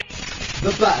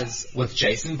The Buzz with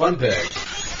Jason Von Berg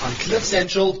on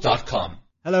CliffCentral.com.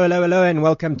 Hello, and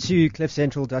welcome to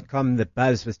CliffCentral.com, The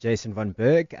Buzz with Jason Von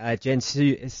Berg. Jen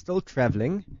Sue is still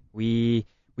traveling. We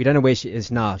don't know where she is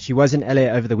now. She was in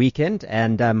LA over the weekend,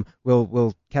 and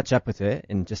we'll catch up with her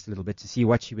in just a little bit to see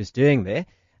what she was doing there.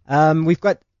 We've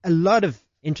got a lot of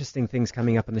interesting things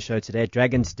coming up on the show today.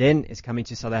 Dragon's Den is coming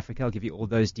to South Africa. I'll give you all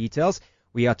those details.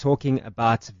 We are talking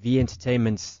about V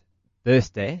Entertainment's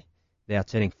birthday. They are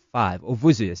turning 5, or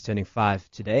Vuzu is turning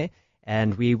 5 today,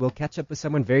 and we will catch up with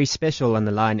someone very special on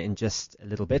the line in just a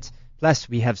little bit. Plus,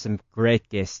 we have some great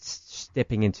guests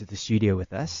stepping into the studio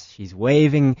with us. She's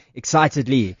waving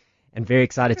excitedly and very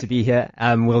excited to be here.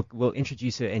 We'll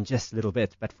introduce her in just a little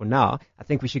bit, but for now, I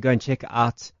think we should go and check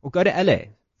out, or go to LA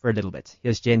for a little bit.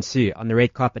 Here's Jen Sue on the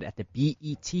red carpet at the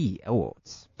BET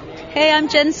Awards. Hey, I'm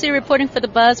Jen Sue reporting for The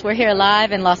Buzz. We're here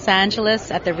live in Los Angeles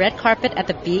at the red carpet at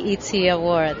the BET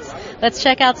Awards. Let's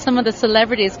check out some of the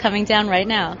celebrities coming down right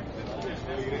now.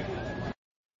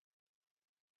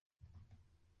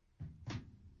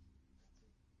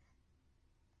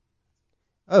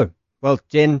 Oh, well,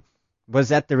 Jen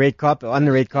was at the red carpet, on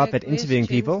the red carpet, interviewing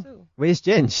people. Where's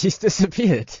Jen? She's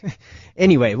disappeared.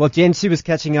 Anyway, well, Jen Sue was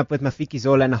catching up with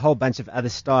Mafikizolo and a whole bunch of other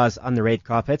stars on the red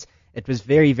carpet. It was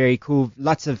very, very cool.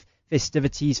 Lots of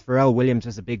festivities. Pharrell Williams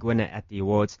was a big winner at the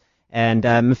awards. And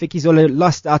Mafikizolo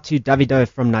lost out to Davido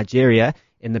from Nigeria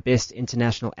in the Best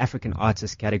International African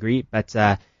Artist category. But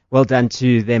well done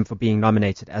to them for being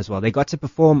nominated as well. They got to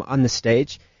perform on the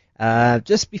stage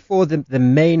just before the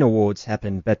main awards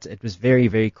happened, but it was very,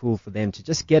 very cool for them to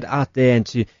just get out there and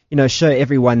to, show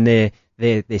everyone their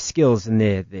skills and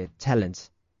their talents.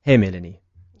 Hey, Melanie.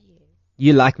 Yeah.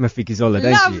 You like Mafikizolo,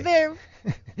 don't you? Love them.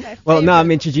 Well, no,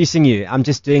 I'm introducing you. I'm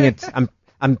just doing it.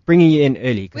 I'm bringing you in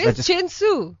early. Where's Jen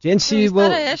Sue? Jen Sue will...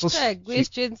 Where's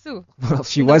Jen Sue? Well,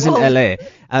 she was in LA.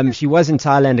 She was in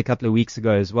Thailand a couple of weeks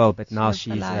ago as well, but now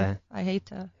she's... I hate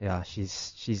her. Yeah,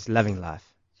 she's loving life.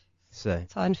 So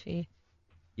it's unfair.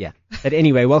 Yeah. But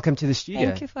anyway, welcome to the studio.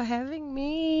 Thank you for having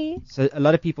me. So a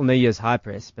lot of people know you as High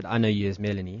Press, but I know you as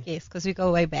Melanie. Yes, because we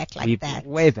go way back that.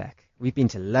 Way back. We've been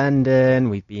to London.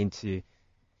 We've been to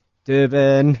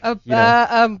Durban.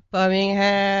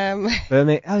 Birmingham.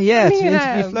 Oh, yeah, to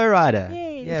interview Flo Rida.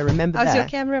 Yes. Yeah, remember that. I was your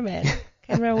cameraman,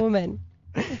 camera woman.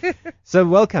 So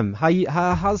welcome.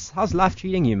 How's life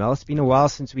treating you, Mel? It's been a while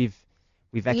since we've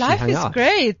actually hung out. Life is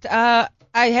great.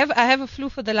 I have a flu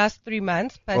for the last 3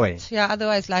 months, but yeah,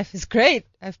 otherwise life is great.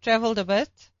 I've traveled a bit.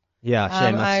 Yeah,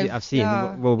 shame. I've seen.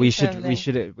 Yeah, well, we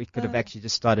could have actually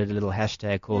just started a little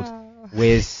hashtag called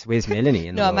Where's Melanie?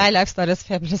 In the world? My life's not as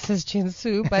fabulous as Jen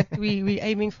Sue, but we're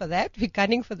aiming for that. We're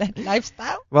gunning for that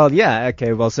lifestyle. Well, yeah,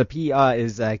 okay. Well, so PR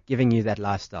is giving you that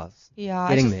lifestyle. Yeah,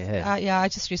 I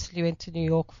just recently went to New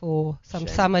York for some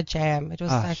summer jam. It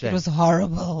was it was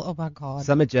horrible. Oh my God.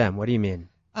 Summer jam. What do you mean?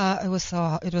 It was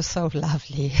so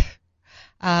lovely.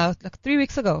 Like 3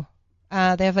 weeks ago,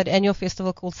 they have an annual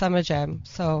festival called Summer Jam.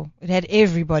 So it had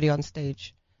everybody on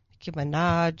stage. Nicki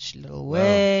Minaj, Lil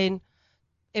Wayne,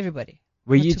 everybody.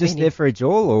 Were you just there for a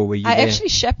jol, or were you I there? actually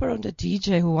chaperoned a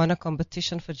DJ who won a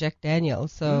competition for Jack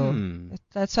Daniels. So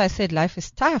that's why I said life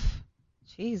is tough.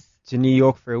 Jeez. To New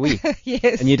York for a week.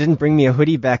 Yes. And you didn't bring me a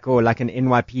hoodie back or like an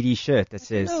NYPD shirt that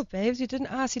says... No, babes, you didn't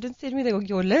ask. You didn't send me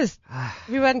your list.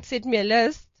 Everyone sent me a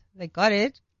list. They got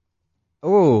it.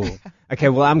 Oh, okay.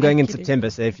 Well, I'm going in September,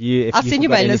 so if I'll send you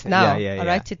my list now. Yeah. I'll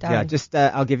write it down. Yeah, just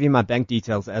I'll give you my bank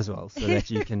details as well, so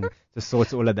that you can just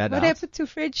sort all of that out. What happened to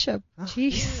friendship?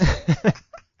 Jeez.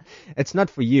 It's not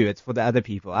for you. It's for the other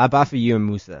people. I buy for you and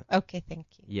Musa. Okay, thank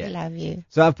you. Yeah. I love you.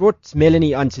 So I've brought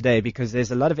Melanie on today because there's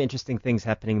a lot of interesting things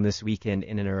happening this weekend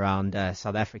in and around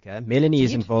South Africa. Melanie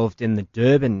is involved in the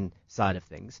Durban side of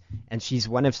things, and she's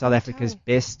one of South Africa's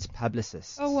best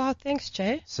publicists. Oh, wow. Thanks,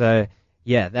 Jay. So,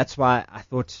 yeah, that's why I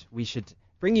thought we should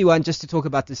bring you on just to talk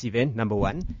about this event, number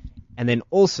one, and then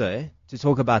also to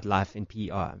talk about life in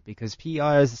PR, because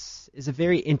PR is a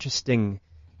very interesting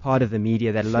part of the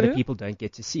media that a lot of people don't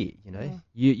get to see.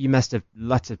 You must have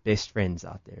lots of best friends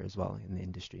out there as well in the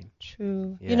industry.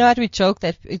 True. Yeah. You know what, we joke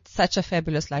that it's such a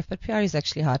fabulous life, but PR is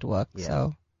actually hard work. Yeah.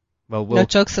 So, no,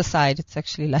 jokes aside, it's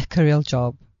actually like a real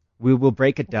job. We will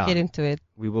break it down. Get into it.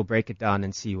 We will break it down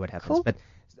and see what happens. Cool. But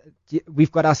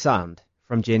we've got our sound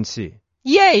from Jen Sue.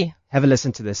 Yay! Have a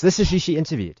listen to this. This is who she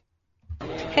interviewed.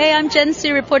 Hey, I'm Jen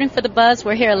Sue reporting for The Buzz.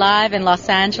 We're here live in Los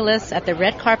Angeles at the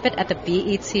red carpet at the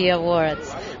BET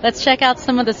Awards. Let's check out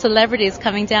some of the celebrities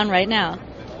coming down right now.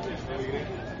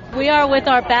 We are with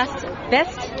our best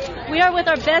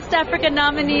African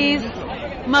nominees,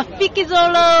 Mafiki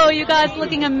Zolo, you guys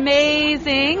looking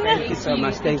amazing. Thank you so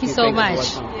much. Thank you so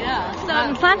much. Yeah. So,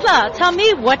 Nhlanhla, tell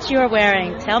me what you're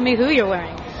wearing. Tell me who you're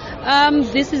wearing.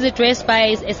 This is a dress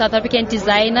by a South African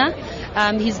designer.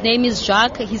 His name is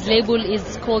Jacques. His label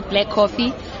is called Black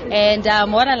Coffee. And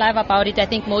what I love about it, I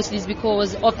think mostly is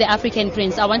because of the African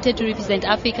prince. I wanted to represent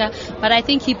Africa, but I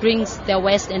think he brings the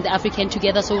West and the African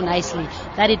together so nicely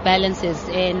that it balances.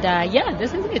 And yeah,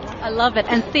 this is it. I love it.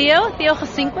 And Theo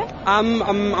Gesinkwe?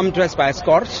 I'm dressed by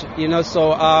Escort,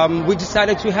 so we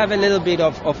decided to have a little bit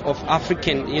of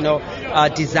African,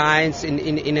 designs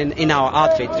in our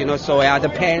outfit, so the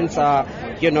pants are,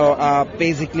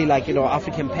 basically like,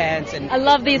 African pants. And I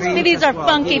love these. These are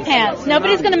funky pants.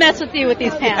 Nobody's going to mess with you with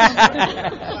these pants.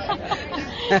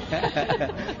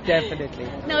 Definitely.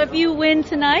 Now, if you win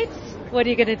tonight, what are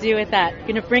you going to do with that? You're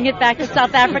going to bring it back to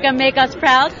South Africa, make us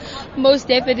proud? Most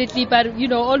definitely, but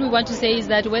all we want to say is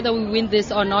that whether we win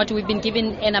this or not, we've been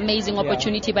given an amazing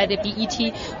opportunity by the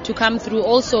BET to come through.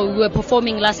 Also, we were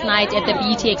performing last night at the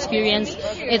BET Experience.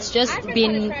 It's just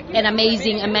been an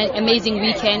amazing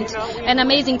weekend, an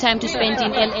amazing time to spend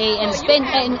in LA and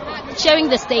sharing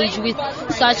the stage with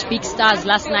such big stars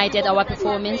last night at our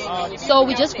performance. So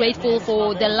we're just grateful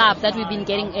for the love that we've been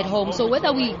getting at home. So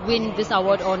whether we win this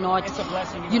award or not,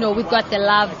 we've got the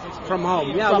love from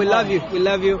home. Yeah, we love you. We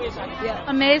love you. Yeah.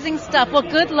 Amazing stuff. Well,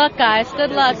 good luck, guys.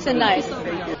 Good luck tonight.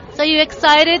 So you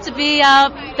excited to be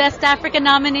our Best African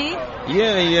nominee?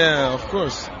 Yeah, of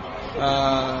course.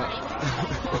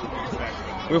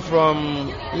 We're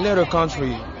from a little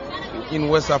country in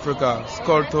West Africa. It's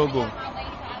called Togo.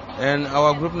 And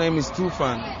our group name is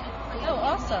Tufan. Oh,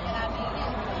 awesome.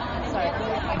 Sorry.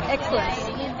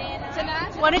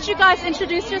 Excellent. Why don't you guys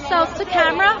introduce yourselves to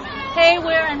camera? Hey,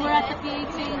 we're at the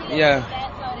BET. Yeah.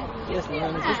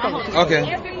 Okay.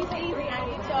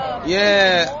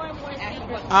 Yeah.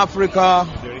 Africa,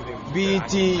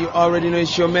 BET, you already know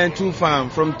it's your man Tufan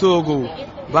from Togo.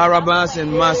 Barabas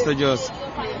and Master Just.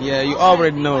 Yeah, you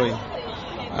already know it.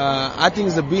 I think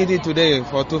it's a big day today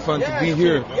for Tufan to be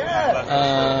here.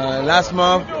 Last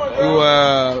month, we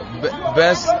were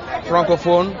best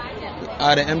francophone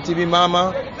at the MTV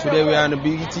Mama. Today we are in the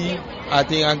BET. I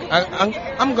think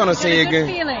I'm gonna say again.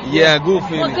 Feeling. Yeah, good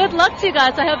feeling. Well, good luck to you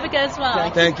guys. I hope it goes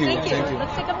well. Thank you. Let's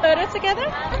take a photo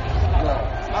together.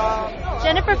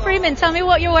 Jennifer Freeman, tell me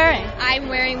what you're wearing. I'm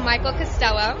wearing Michael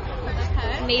Costello.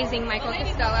 Okay. Amazing Michael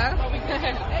Costello.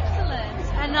 Excellent.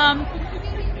 And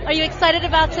are you excited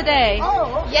about today?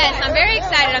 Yes, I'm very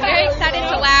excited. I'm very excited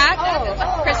to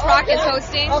laugh. Chris Rock is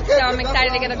hosting, so I'm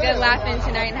excited to get a good laugh in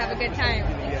tonight and have a good time.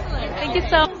 Excellent. Thank you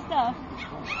so much.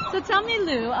 So tell me,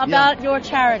 Lou, about your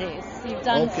charities. You've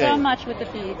done so much with the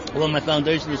BET. Well, my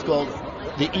foundation is called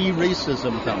the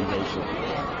E-Racism Foundation.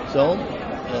 So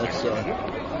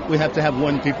we have to have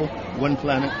one people, one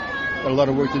planet. Got a lot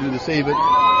of work to do to save it.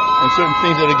 And certain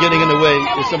things that are getting in the way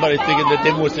is somebody thinking that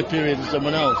they're more superior to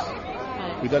someone else.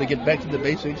 We got to get back to the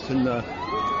basics, and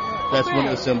that's one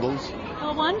of the symbols.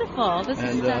 Oh, wonderful. This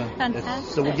is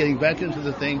fantastic. So we're getting back into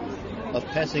the thing of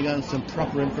passing on some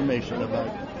proper information about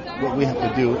what we have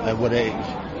to do at what age.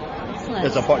 Excellent.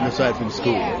 As a partner side from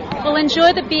school. Well,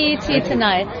 enjoy the BET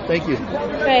tonight. Thank you.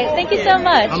 Great. Thank you so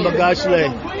much.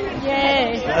 Hambagashle.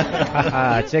 Yay.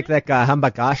 Check that guy,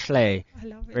 Hambagashle.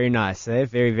 Very nice, eh?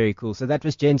 Very, very cool. So that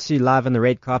was Jensu live on the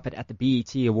red carpet at the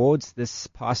BET Awards this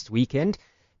past weekend.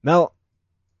 Mel,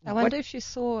 I wonder if you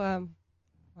saw,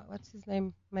 what's his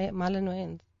name?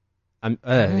 Marlon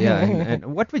Wayans. Yeah. And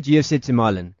what would you have said to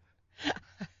Marlon?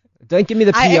 Don't give me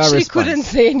the PR response. I actually couldn't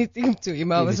say anything to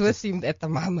him. I was with him at the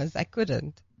Mamas. I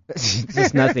couldn't.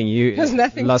 Just nothing. There's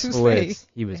nothing lost to for say. words.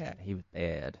 He was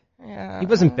bad. Yeah. He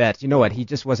wasn't bad. You know what? He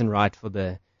just wasn't right for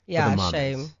the Mamas.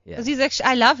 Shame. Because he's actually,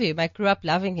 I love him. I grew up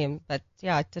loving him, but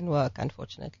it didn't work,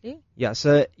 unfortunately. Yeah.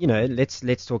 So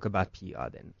let's talk about PR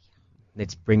then.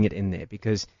 Let's bring it in there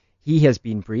because he has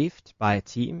been briefed by a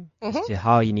team as to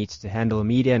how he needs to handle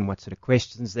media and what sort of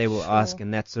questions they will ask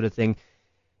and that sort of thing.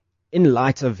 In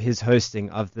light of his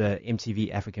hosting of the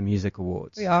MTV Africa Music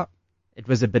Awards, it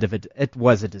was a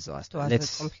disaster. It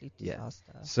was a complete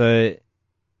disaster. So,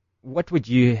 what would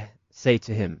you say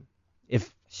to him if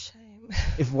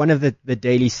one of the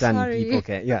Daily Sun people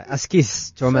came? Yeah,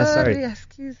 Askis, Choma, sorry.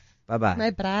 Askis. Bye bye.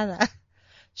 My brother.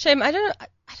 Shame. I don't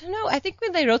know. I think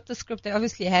when they wrote the script, they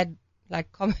obviously had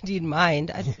like comedy in mind.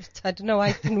 I don't know why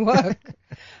it didn't work.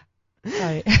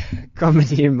 Sorry.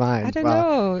 Comedy in mind. I don't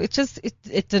know.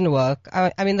 It didn't work.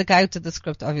 I mean, the guy who did the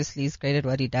script obviously is great at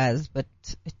what he does, but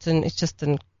it just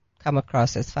didn't come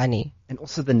across as funny. And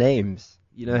also the names,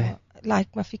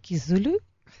 like Mafiki Zulu.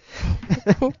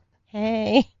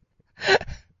 Hey.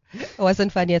 It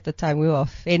wasn't funny at the time. We were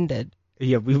offended.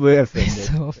 Yeah, we were offended.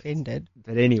 So offended.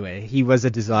 But anyway, he was a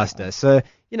disaster. So,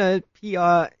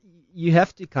 PR, you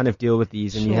have to kind of deal with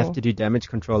these, and you have Sure. to do damage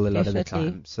control a lot of the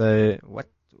Definitely. time. So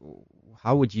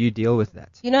how would you deal with that?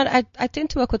 I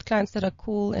tend to work with clients that are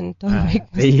cool and don't make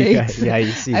There you go. mistakes. Yeah,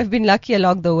 you see. I've been lucky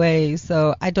along the way,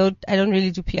 so I don't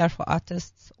really do PR for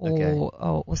artists or Okay.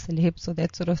 or celebs or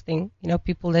that sort of thing.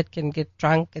 People that can get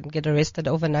drunk and get arrested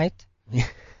overnight.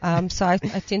 So I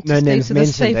tend to No stay names to the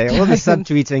mentioned. safe All the clients.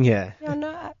 subtweeting here. Yeah,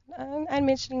 no, I'm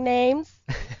mentioning names.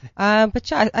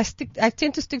 But yeah, I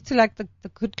tend to stick to like the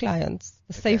good clients,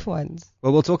 the safe ones.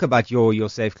 Well, we'll talk about your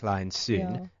safe clients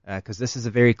soon, because this is a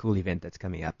very cool event that's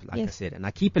coming up, like I Yes. said. And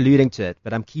I keep alluding to it,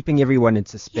 but I'm keeping everyone in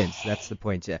suspense. That's the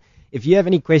point here. If you have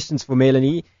any questions for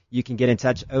Melanie, you can get in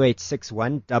touch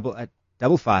 0861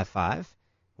 555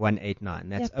 189.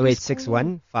 That's Yeah, please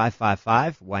 0861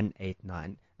 555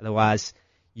 189. Otherwise,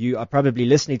 you are probably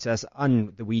listening to us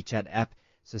on the WeChat app,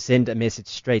 so send a message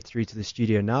straight through to the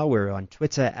studio now. We're on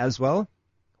Twitter as well.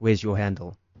 Where's your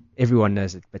handle? Everyone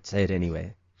knows it, but say it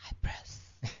anyway. Hi, press.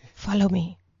 Follow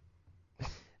me.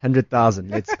 100,000.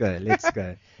 Let's go. Let's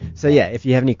go. So yeah, if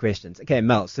you have any questions. Okay,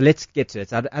 Mel, so let's get to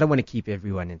it. I don't want to keep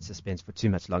everyone in suspense for too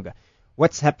much longer.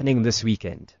 What's happening this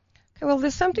weekend? Okay, well,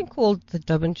 there's something called the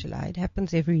Durban July. It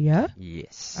happens every year.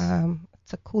 Yes.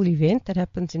 It's a cool event that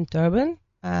happens in Durban.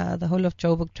 The whole of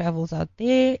Joburg travels out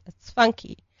there. It's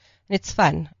funky and it's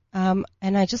fun. And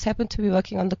I just happen to be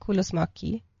working on the coolest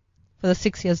marquee for the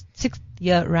sixth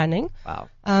year running. Wow.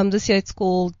 This year it's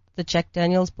called the Jack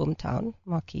Daniels Boomtown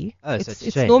marquee. Oh, so it's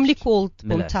it's normally changed. called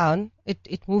Miller. Boomtown.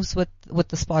 It moves with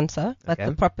the sponsor, but Okay.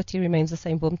 the property remains the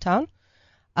same, Boomtown.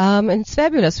 And it's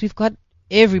fabulous. We've got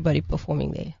everybody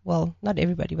performing there. Well, not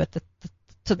everybody, but the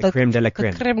creme de la the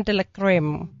creme. creme de la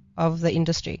creme of the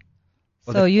industry.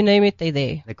 Well, So you name it, they're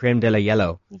there. The creme de la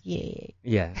yellow. Yeah.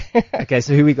 Yeah. Okay,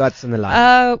 so who we got on the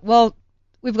line? Well,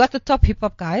 we've got the top hip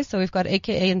hop guys. So we've got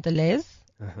AKA and Deleuze.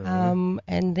 Uh-huh.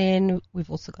 And then we've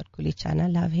also got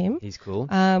Kulichana, love him. He's cool.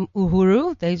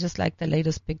 Uhuru, they just like the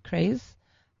latest big craze.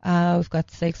 We've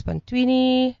got Sakes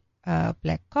Pantwini,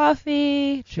 Black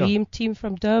Coffee, Sure. Dream Team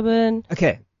from Durban.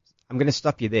 Okay, I'm going to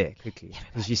stop you there quickly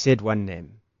because you said one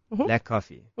name, Mhm. Black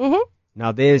Coffee. Mm-hmm.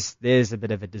 Now there's a bit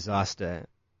of a disaster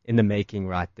in the making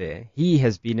right there. He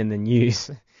has been in the news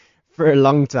for a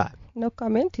long time. No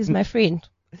comment. He's my friend.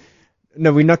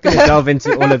 No, we're not going to delve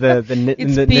into all of the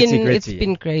It's nitty-gritty.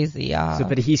 been crazy. Yeah. So,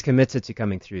 but he's committed to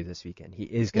coming through this weekend. He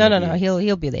is no, going no, to no.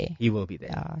 He'll be there. He will be there.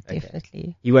 Yeah, Okay.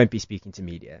 definitely. He won't be speaking to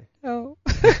media. No.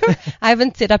 I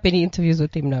haven't set up any interviews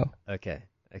with him, no. Okay.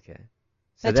 So But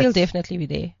he'll that's- definitely be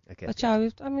there. Okay. But yeah,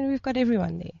 we've got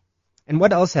everyone there. And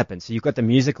what else happens? So you've got the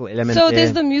musical element So there.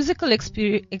 there's the musical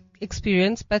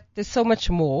experience, but there's so much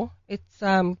more. It's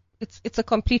a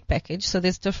complete package. So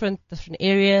there's different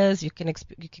areas. You can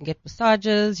get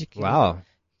massages. You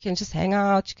can just hang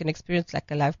out. You can experience like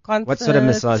a live concert. What sort of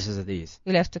massages are these?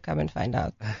 You'll have to come and find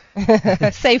out.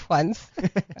 Safe ones.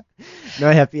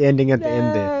 No happy ending at the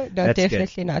end there. No, That's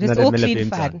definitely good. not. It's a all Miller clean Bloom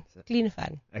fun. time. Clean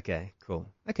fun. Okay, cool.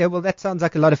 Okay, well that sounds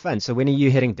like a lot of fun. So when are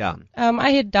you heading down?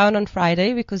 I head down on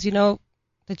Friday because the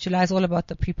July is all about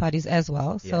the pre-parties as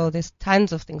well. So there's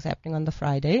tons of things happening on the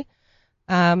Friday.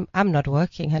 I'm not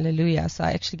working, hallelujah. So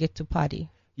I actually get to party.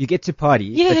 You get to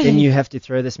party, but Yay. then you have to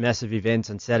throw this massive event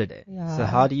on Saturday. Yeah. So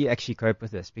how do you actually cope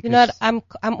with this? Because You know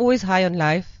what? I'm always high on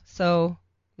life. So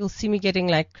you'll see me getting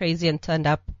like crazy and turned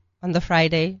up on the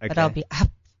Friday, but Okay. I'll be up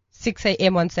 6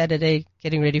 a.m. on Saturday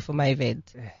getting ready for my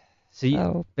event.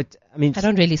 so but I mean, I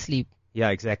don't really sleep.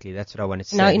 Yeah, exactly. That's what I wanted to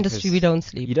say. In our industry, because we don't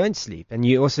sleep. You don't sleep, and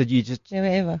you just Never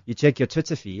ever. you check your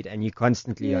Twitter feed, and you're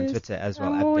constantly on Yes, Twitter as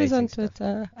well. I'm always updating on stuff.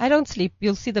 Twitter. I don't sleep.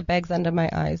 You'll see the bags under my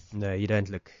eyes. No, you don't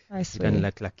look. I You swear. don't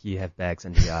look like you have bags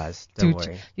under your eyes. Don't Dude,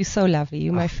 worry. you're so lovely.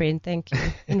 You're my friend. Thank you.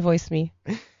 Invoice me.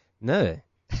 No,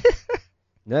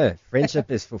 no. Friendship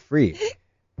is for free.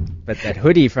 But that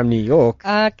hoodie from New York.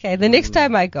 Okay, the next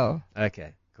time I go.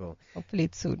 Okay, cool. Hopefully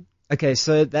it's soon. Okay,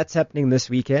 so that's happening this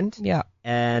weekend. Yeah.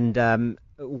 And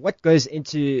what goes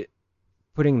into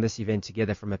putting this event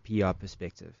together from a PR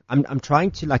perspective? I'm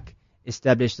trying to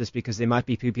establish this because there might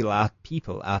be people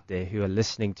out there who are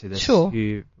listening to this Sure.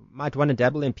 who might want to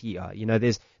dabble in PR. You know,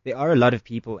 there are a lot of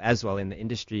people as well in the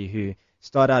industry who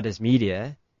start out as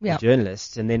media Yeah.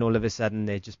 journalists, and then all of a sudden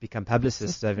they just become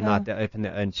publicists overnight. Yeah. They open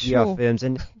their own PR Sure. firms,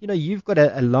 and you've got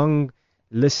a long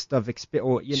list of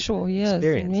experience.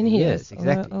 Many years,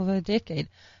 Exactly. over a decade.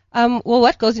 Well,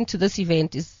 what goes into this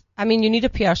event is, you need a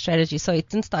PR strategy. So it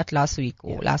didn't start last week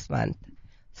or last month.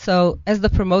 So as the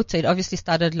promoter, it obviously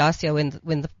started last year when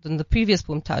the previous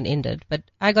Boomtown ended. But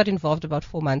I got involved about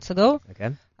 4 months ago. Okay.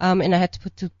 And I had to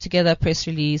put together a press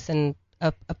release and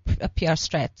a PR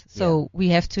strat. So we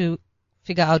have to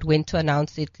figure out when to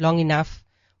announce it long enough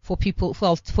for people,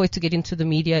 for it to get into the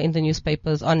media, in the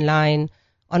newspapers, online,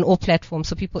 on all platforms,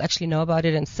 so people actually know about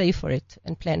it and save for it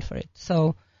and plan for it.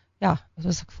 So, yeah, it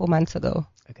was like 4 months ago.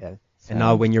 Okay. And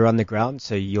now when you're on the ground,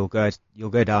 so you'll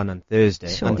go down on Thursday.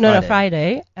 Sure. On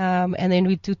Friday. And then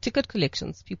we do ticket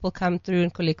collections. People come through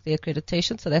and collect their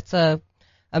accreditation. So that's a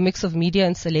mix of media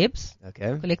and celebs.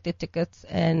 Okay. Collect their tickets.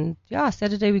 And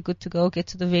Saturday we're good to go. Get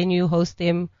to the venue, host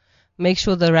them, make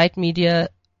sure the right media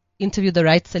interview the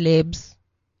right celebs.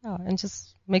 And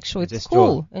just make sure it's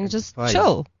cool and just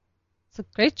chill. It's a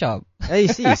great job. You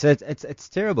see, so it's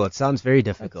terrible. It sounds very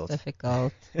difficult. It's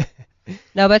difficult.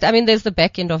 No, but I mean, there's the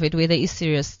back end of it where there is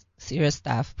serious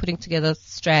stuff, putting together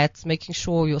strats, making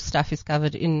sure your stuff is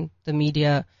covered in the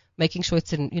media, making sure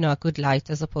it's in, a good light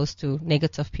as opposed to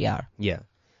negative PR. Yeah.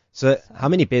 So how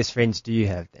many best friends do you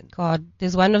have then? God,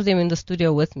 there's one of them in the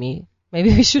studio with me.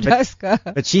 Maybe we should ask her.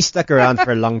 But she stuck around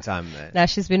for a long time though. No,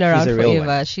 she's been around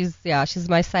forever. She's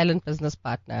my silent business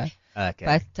partner. Okay.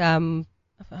 But,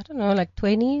 I don't know, like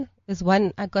 20 is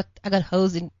one. I got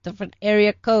hoes in different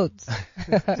area codes.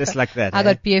 Just like that. I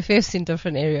got BFFs in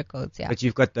different area codes, yeah. But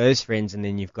you've got those friends and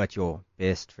then you've got your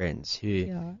best friends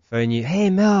who phone you,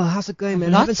 hey Mel, how's it going,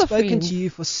 man? I haven't spoken to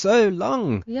you for so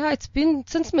long. Yeah, it's been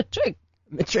since matric.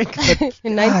 Matric.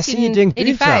 In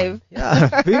 1985.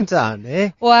 Yeah, Boomtown, eh?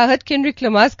 Well, I heard Kendrick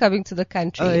Lamar's coming to the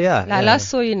country. Oh, yeah. I last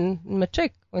saw you in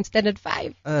matric, in Standard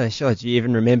 5. Oh, sure. Do you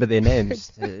even remember their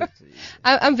names?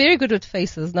 I'm very good with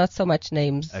faces, not so much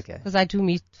names. Okay. Because I do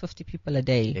meet 50 people a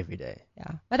day. Every day.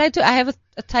 Yeah. But I have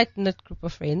a tight-knit group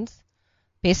of friends,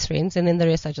 best friends, and then the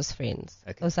rest are just friends.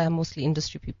 Okay. Those are mostly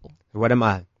industry people. What am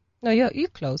I? No, you're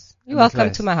close. You're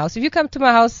welcome to my house. If you come to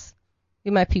my house,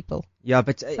 you're my people. Yeah,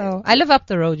 but... So I live up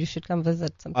the road. You should come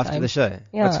visit sometime. After the show?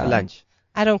 Yeah. What's for lunch?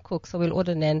 I don't cook, so we'll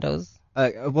order Nando's.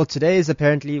 Well, today is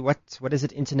apparently, what is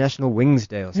it, International Wings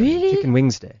Day or something? Really? Chicken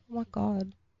Wings Day. Oh my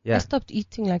God. Yeah. I stopped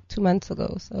eating like 2 months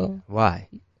ago, so... Why?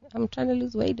 I'm trying to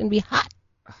lose weight and be hot.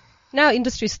 Now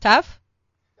industry stuff.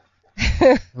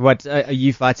 What, are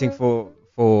you fighting for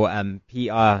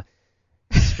PR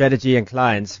strategy and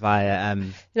clients via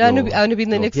I want to be in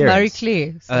the next Marie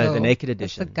Claire. So the Naked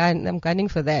Edition. I'm gunning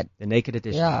for that. The Naked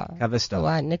Edition. Yeah. Cover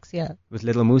story. Next year. With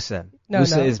little Musa. No,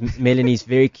 Musa is Melanie's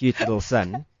very cute little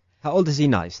son. How old is he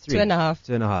now? He's 3.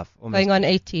 2.5. 2.5. Almost. Going on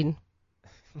 18.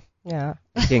 Yeah.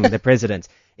 King, the president.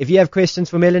 If you have questions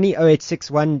for Melanie,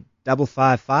 0861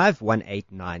 555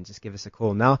 189. Just give us a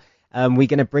call now. We're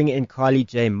going to bring in Carly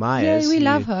J. Myers. Yeah, we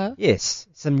love her. Yes,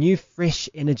 some new fresh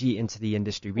energy into the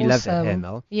industry. We love that, hey,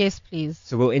 Mel. Yes, please.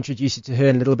 So we'll introduce you to her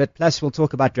in a little bit. Plus, we'll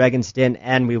talk about Dragon's Den,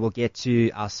 and we will get to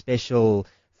our special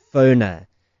phoner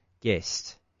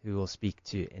guest who we'll speak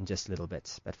to in just a little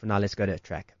bit. But for now, let's go to a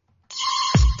track.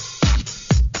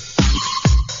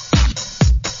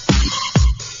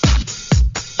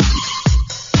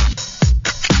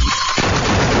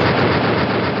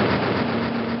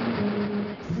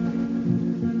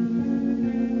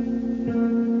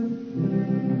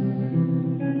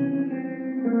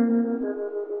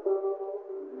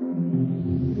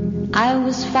 I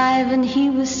was 5 and he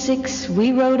was 6.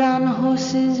 We rode on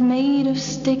horses made of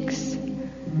sticks.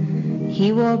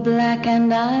 He wore black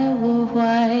and I wore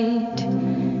white.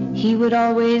 He would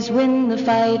always win the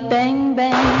fight. Bang,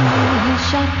 bang, he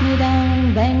shot me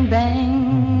down. Bang,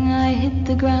 bang, I hit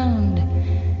the ground.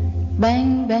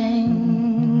 Bang,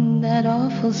 bang, that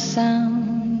awful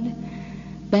sound.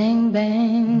 Bang,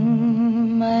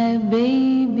 bang, my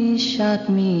baby shot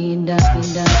me down,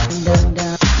 down, down,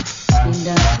 down.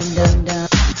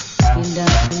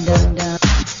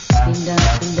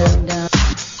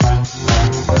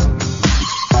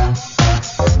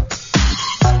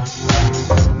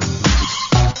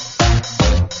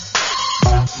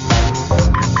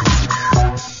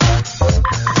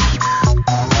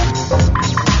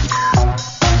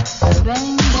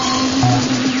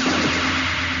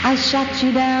 I shot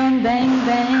you down, bang,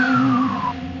 bang.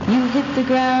 You hit the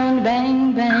ground,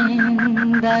 bang,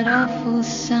 bang. That awful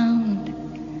sound,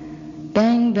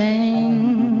 bang,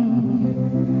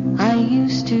 bang. I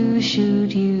used to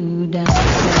shoot you down,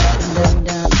 down, down,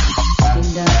 down,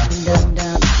 down, down,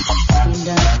 down, down,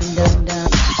 down, down,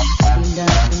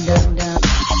 down, down.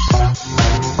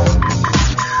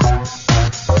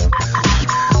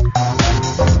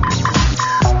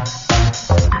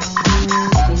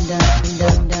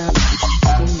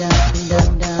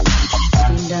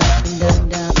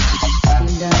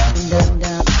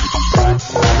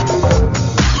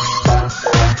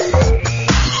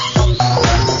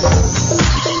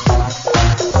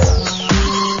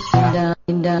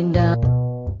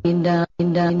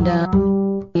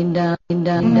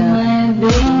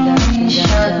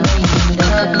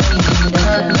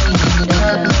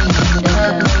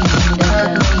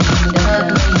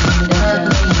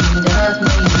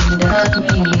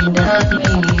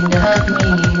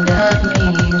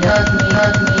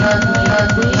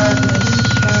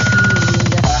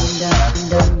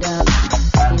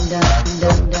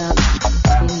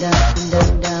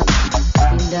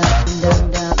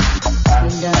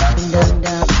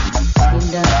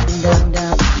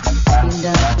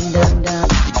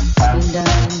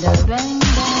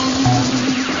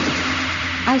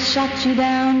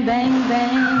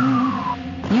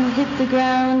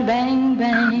 ground, bang,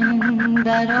 bang,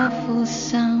 that awful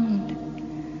sound.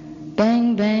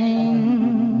 Bang,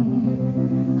 bang,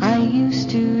 I used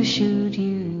to shoot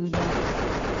you down.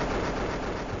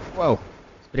 Whoa,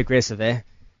 it's a bit aggressive there.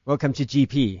 Welcome to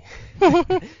GP.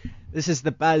 This is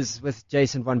The Buzz with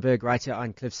Jason Von Berg right here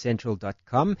on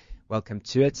cliffcentral.com. Welcome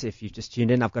to it. If you've just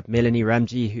tuned in, I've got Melanie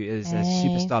Ramji, who is a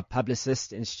superstar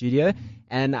publicist in studio.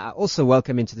 And I also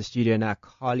welcome into the studio now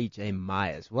Carly J.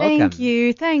 Myers. Welcome. Thank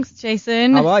you. Thanks,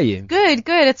 Jason. How are you? Good.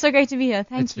 It's so great to be here.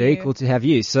 Thank you. It's very cool to have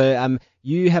you. So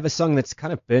you have a song that's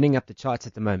kind of burning up the charts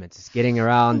at the moment. It's getting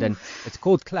around and it's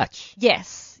called Clutch.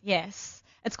 Yes.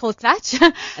 It's called Clutch.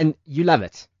 And you love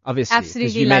it, obviously.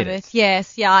 Absolutely love it.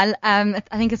 Yes. Yeah. I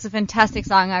think it's a fantastic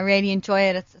song. I really enjoy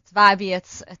it. It's vibey.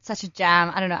 It's such a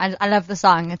jam. I don't know. I love the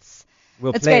song. It's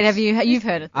great. You've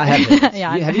heard it? I have heard it.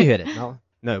 Yeah. Have you heard it?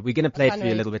 No, we're going to play it for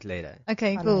you a little bit later.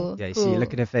 Okay, cool. Yeah, you cool. see,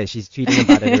 look at her face. She's tweeting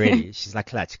about it already. She's like,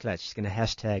 clutch. She's going to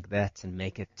hashtag that and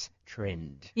make it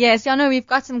trend. Yes, yeah, no, we've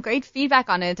got some great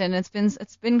feedback on it, and it's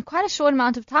been quite a short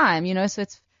amount of time, so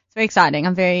it's very exciting.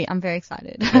 I'm very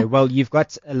excited. Okay, well, you've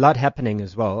got a lot happening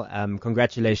as well.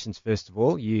 Congratulations, first of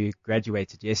all. You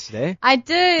graduated yesterday. I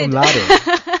did. Cum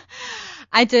laude.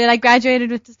 I did. I graduated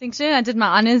with distinction. I did my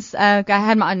honors. I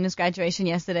had my honors graduation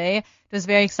yesterday. It was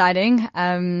very exciting.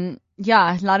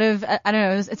 Yeah, a lot of, I don't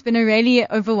know, it's been a really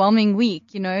overwhelming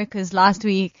week, because last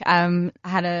week, I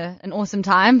had an awesome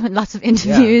time, lots of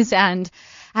interviews, and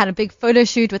I had a big photo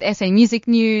shoot with SA Music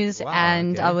News,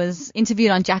 and I was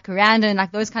interviewed on Jacaranda, and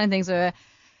like those kind of things were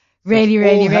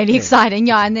really exciting.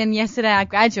 Yeah, and then yesterday I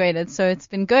graduated, so it's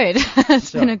been good. It's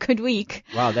been a good week.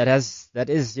 Wow, that is,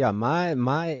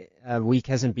 my week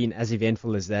hasn't been as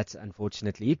eventful as that,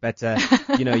 unfortunately, but,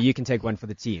 you can take one for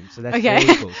the team. So that's very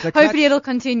cool. So hopefully it'll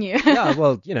continue. Yeah,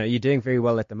 well, you're doing very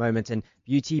well at the moment, and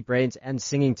beauty, brains, and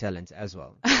singing talent as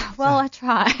well. Well, I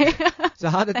try. So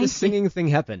how did the singing thing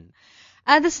happen?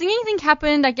 The singing thing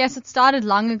happened, I guess it started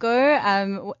long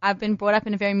ago. I've been brought up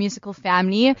in a very musical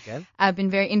family. Okay. I've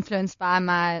been very influenced by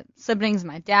my siblings,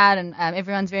 my dad, and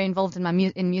everyone's very involved in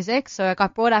in music. So I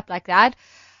got brought up like that.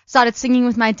 Started singing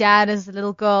with my dad as a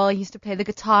little girl. He used to play the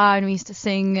guitar and we used to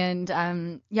sing, and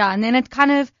and then it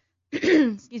kind of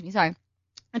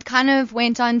it kind of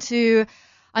went onto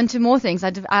more things.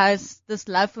 As this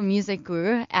love for music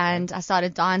grew, and I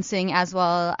started dancing as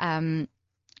well.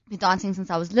 Been dancing since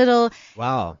I was little.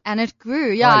 Wow. And it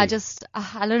grew. Yeah, I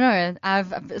don't know.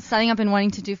 It's something I've been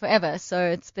wanting to do forever. So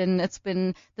it's been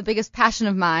the biggest passion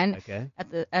of mine. Okay.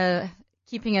 At the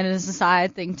keeping it as a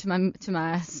side thing to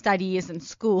my studies and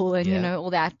school and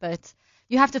all that. But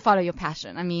you have to follow your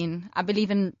passion. I mean, I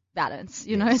believe in balance.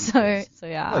 So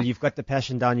yeah. Well, you've got the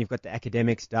passion down. You've got the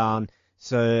academics down.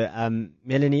 So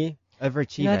Melanie,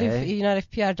 overachiever.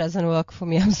 If PR doesn't work for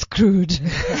me, I'm screwed.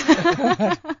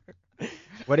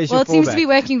 What is your fallback? It seems to be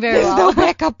working very well. There's no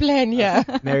backup plan, yeah.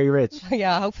 Marry rich.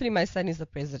 Yeah, hopefully my son is the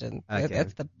president. Okay.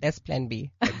 That's plan B.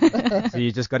 So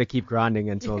you just got to keep grinding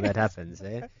until that happens,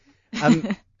 eh?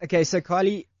 Okay, so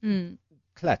Carly,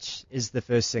 Clutch is the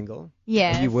first single.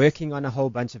 Yes. Are you working on a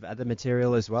whole bunch of other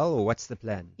material as well, or what's the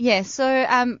plan? Yeah, so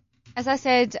as I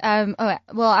said, let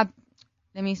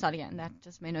me start again. That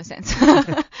just made no sense.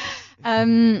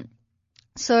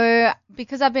 So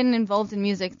because I've been involved in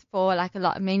music for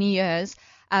many years,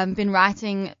 been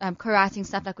co-writing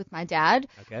stuff like with my dad.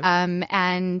 Okay.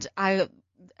 And I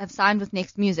have signed with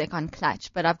Next Music on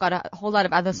Clutch, but I've got a whole lot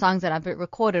of other songs that I've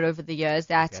recorded over the years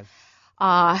that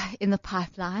are in the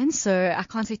pipeline. So I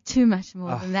can't say too much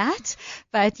more than that.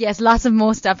 But yes, lots of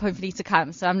more stuff hopefully to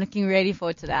come. So I'm looking really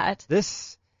forward to that.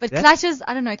 Clutch is,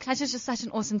 I don't know, Clutch is just such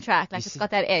an awesome track. Like it's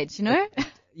got that edge,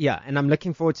 Yeah, and I'm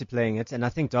looking forward to playing it, and I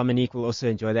think Dominique will also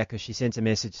enjoy that because she sent a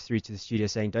message through to the studio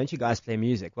saying, don't you guys play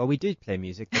music? Well, we do play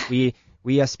music, but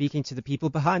we are speaking to the people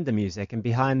behind the music and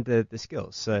behind the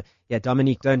skills. So, yeah,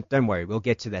 Dominique, don't worry. We'll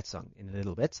get to that song in a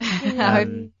little bit.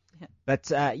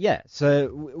 So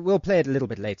we'll play it a little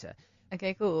bit later.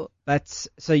 Okay, cool. But,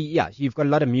 so, yeah, you've got a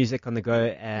lot of music on the go,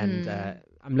 and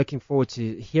I'm looking forward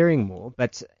to hearing more.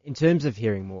 But in terms of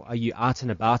hearing more, are you out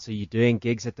and about? Are you doing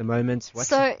gigs at the moment?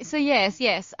 So yes.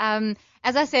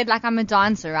 As I said, I'm a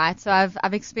dancer, right? So I've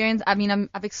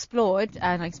explored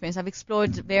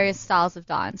various styles of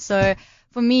dance. So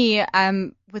for me,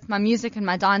 with my music and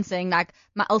my dancing, my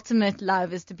ultimate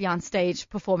love is to be on stage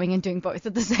performing and doing both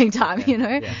at the same time,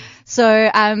 Yeah.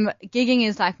 So, gigging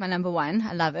is my number one.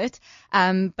 I love it.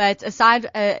 But a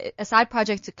side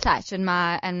project to Clutch and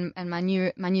my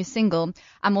new single,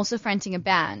 I'm also fronting a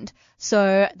band.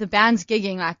 So the band's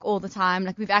gigging all the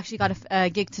time. We've actually got a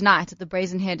gig tonight at the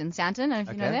Brazen Head in Sandton. I don't know if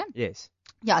you know them. Yes.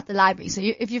 Yeah, at the library. So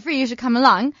if you're free, you should come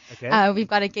along. Okay. We've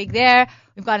got a gig there.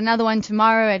 We've got another one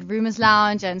tomorrow at Rumours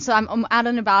Lounge. And so I'm out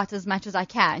and about as much as I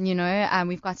can, you know.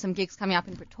 We've got some gigs coming up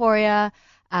in Pretoria.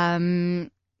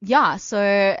 Yeah,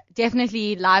 so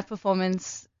definitely live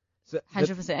performance, So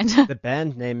 100%. The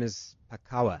band name is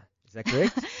Pakawa. Is that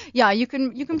correct? Yeah, you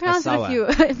can pronounce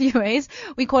Pasawa. it a few ways.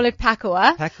 We call it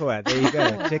Pakawa. Pakawa. There you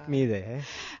go. Check me there.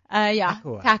 Hey? Yeah,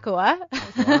 Pakawa. Pakawa.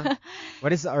 Pakawa.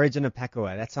 What is the origin of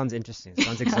Pakawa? That sounds interesting. It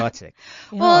sounds exotic.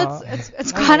 Well,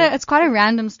 it's quite a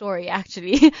random story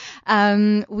actually.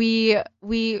 So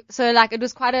like it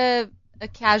was quite a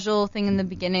casual thing in the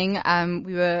beginning.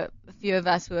 We were a few of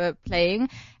us were playing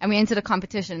and we entered a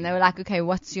competition. They were like, okay,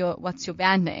 what's your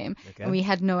band name? Okay. And we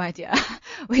had no idea.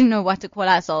 We didn't know what to call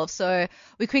ourselves. So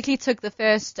we quickly took the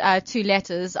first 2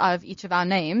 letters of each of our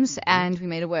names and we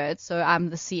made a word. So I'm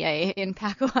the CA in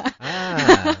Pakawa.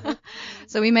 Ah.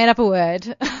 So we made up a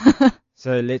word.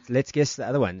 So let's guess the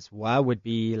other ones. Y would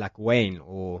be like Wayne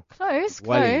or Close.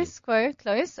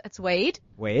 It's Wade.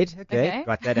 Wade. Okay.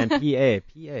 Got that. And PA.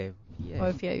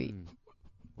 Or PA.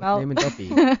 What name would that be?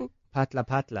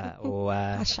 Patla or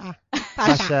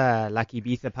Pasha. like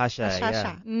Ibiza Pasha.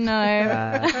 Yeah.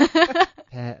 No.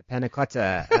 Panna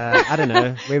cotta. I don't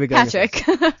know. Where we going? Patrick.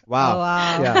 Wow. Oh,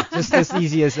 wow. Yeah. Just as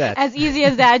easy as that. As easy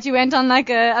as that. You went on like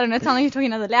I don't know, sound like you're talking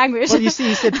another language. Well, you see,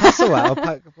 you said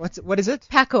Pasawa. What is it?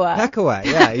 Pakawa. Pakawa.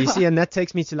 Yeah. You see, and that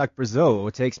takes me to like Brazil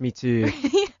or takes me to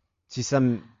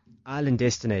some island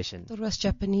destination. That was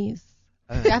Japanese.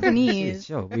 Japanese.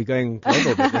 Sure. We're going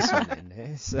global with this one then.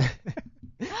 Eh? So.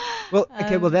 Well,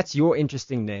 okay, well, that's your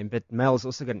interesting name, but Mel's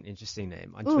also got an interesting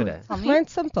name on Twitter.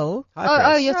 Mine's simple.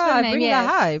 Hype your Twitter I name, bring yes.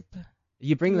 the hype.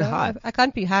 You bring the No, hype. I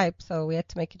can't be hype, so we had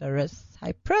to make it a risk.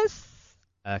 Hypress.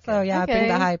 Okay. So yeah, I bring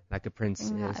the hype. Like a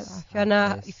princess.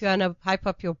 If you wanna hype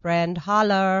up your brand,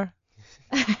 holler.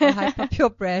 I'll hype up your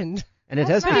brand. And it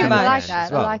has Nice. become I a like brand that.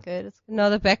 as well. I like it.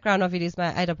 No, the background of it is I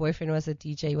had a boyfriend who was a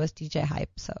DJ, he was DJ Hype,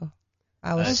 so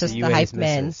I was So just you the and hype his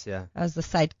man. missus, yeah. I was the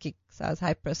sidekick, so I was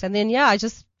Hypress. And then I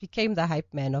just became the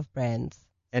hype man of brands.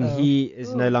 And So- he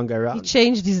is no longer He around.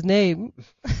 changed his name.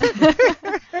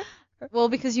 Well,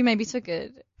 because you maybe took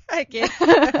it. I guess.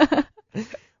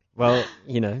 Well,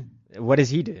 what does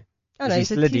he do? Oh, Is no, he he's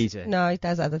still a DJ? No, he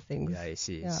does other things. Yeah, you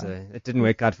see. Yeah. So it didn't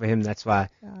work out for him. That's why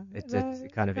Yeah.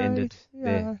 it kind of ended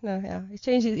there. He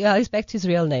changed his, he's back to his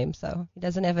real name, so he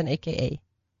doesn't have an AKA.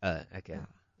 Okay.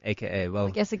 AKA, well,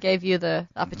 I guess it gave you the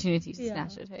opportunity to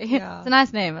snatch it. Hey? Yeah. It's a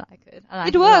nice name. I like it. I like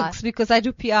It a lot. works because I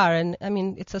do PR and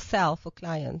it's a sell for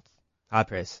clients. high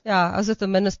press. Yeah, I was with the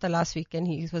minister last week and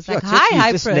he was Sure, like, just hi, you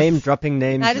Hypress. just name dropping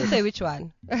names. I didn't say which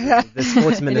one. The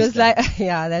sports It minister. was like,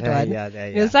 that one. Yeah,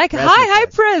 It was like, Razmataz. hi,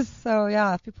 Hypress. So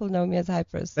yeah, people know me as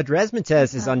Hypress. But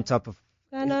Razmataz is on top of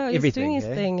I know, he's everything. doing his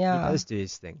eh? thing, yeah. He does do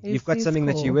his thing. He's- You've got he's something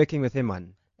that cool. you're working with him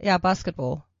on. Yeah,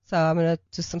 basketball. So I'm going to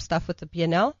do some stuff with the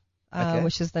BNL, Okay.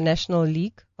 which is the National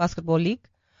League, Basketball League.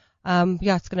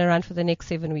 It's going to run for the next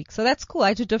 7 weeks. So that's cool.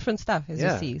 I do different stuff, as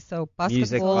Yeah. you see. So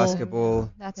Music, basketball.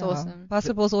 basketball. That's Yeah. awesome.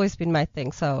 Basketball's always been my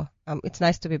thing, so it's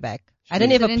nice to be back. I Sure.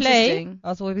 didn't Is ever it play. interesting? I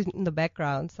was always in the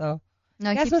background, so No,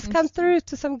 you it guys keeps must me come interested. through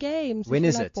to some games. When if you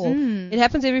is like it? ball. Mm. It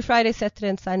happens every Friday, Saturday,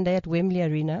 and Sunday at Wembley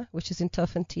Arena, which is in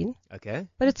Turfentine. Okay.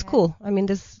 But it's cool. I mean,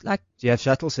 there's like Do you have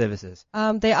shuttle services?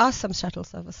 there are some shuttle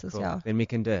services. Cool. Yeah, Then we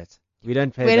can do it. We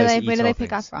don't pay Where do those they e-toll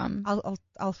pick up things. from?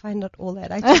 I'll find out all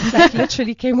that. I just like,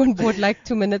 literally came on board like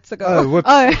 2 minutes ago. Oh, whoops.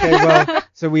 Oh. Okay, well,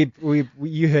 so we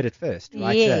you heard it first,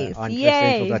 right? Yes, On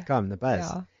yay. cliffcentral.com, the buzz.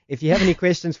 Yeah. If you have any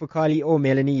questions for Carly or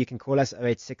Melanie, you can call us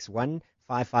 0861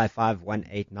 555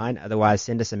 189. Otherwise,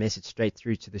 send us a message straight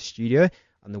through to the studio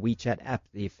on the WeChat app.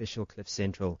 The official Cliff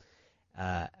Central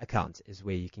account is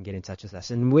where you can get in touch with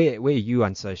us. And where are you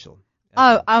on social?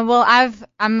 Well,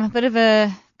 I'm a bit of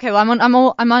a well,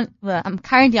 I'm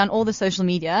currently on all the social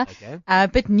media. Okay. A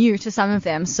bit new to some of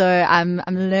them, so I'm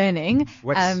learning.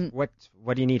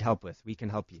 What do you need help with? We can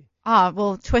help you.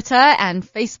 Well, Twitter and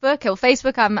Facebook. Well,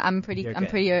 Facebook, I'm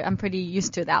Okay. pretty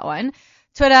used to that one.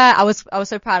 Twitter, I was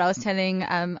so proud. I was telling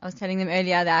them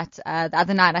earlier that the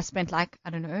other night I spent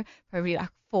probably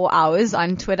 4 hours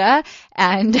on Twitter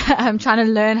and I'm trying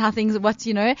to learn how things, and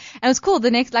it was cool. Over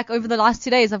the last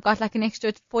 2 days, I've got like an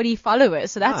extra 40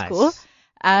 followers, so that's Nice. cool.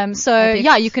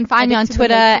 You can find me on to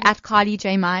Twitter relate to at Carly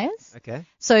J Myers. Okay.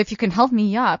 So if you can help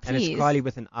me, And please. it's Carly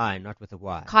with an I, not with a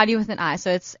Y. Carly with an I.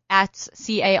 So it's at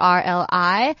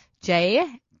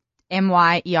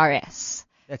CarliJMyers.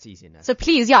 That's easy enough. So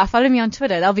please, follow me on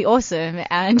Twitter. That'll be awesome.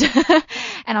 And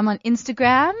and I'm on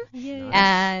Instagram.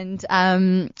 And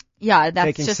that's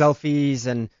Taking just selfies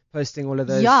and posting all of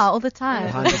those all the time.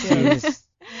 behind the scenes.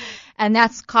 And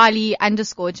that's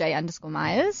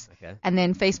Kylie_J_Myers. Okay. And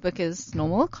then Facebook is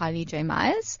normal, Kylie J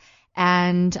Myers.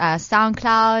 And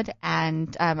SoundCloud,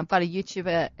 and I've got a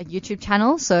YouTube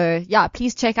channel. So yeah,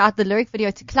 please check out the lyric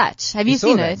video to Clutch. Have you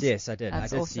seen it? Yes, I did.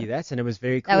 That's I did awesome. see that, and it was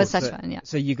very cool. That was such fun, yeah.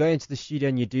 So you go into the studio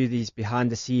and you do these behind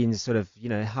the scenes sort of,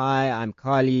 hi, I'm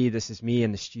Kylie, this is me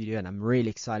in the studio, and I'm really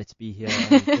excited to be here.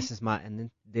 And this is and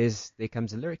then there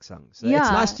comes a lyric song. So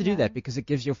it's nice to do that because it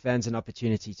gives your fans an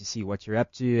opportunity to see what you're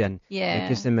up to, and it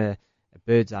gives them a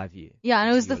bird's eye view. Yeah,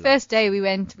 and it was the first day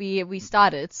we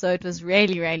started, so it was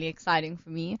really, really exciting for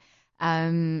me.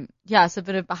 It's a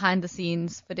bit of behind the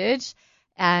scenes footage,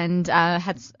 and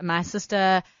had my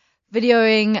sister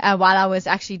videoing while I was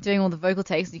actually doing all the vocal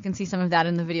takes. You can see some of that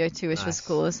in the video too, which was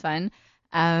cool. It was fun.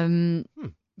 So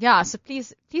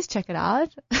please check it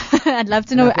out. I'd love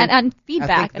to know, and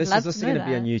feedback. This is also going to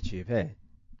be on YouTube, hey?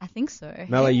 I think so.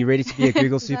 Mel, are you ready to be a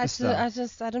Google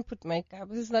superstar? I don't put makeup.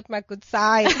 This is not my good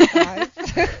side, guys.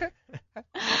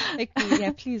 Make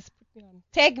me, please put me on.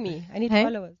 Tag me. I need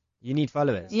followers. You need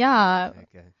followers? Yeah.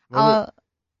 Okay.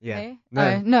 Okay.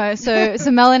 No. So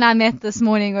Mel and I met this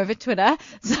morning over Twitter.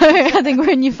 So I think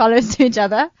we're new followers to each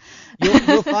other.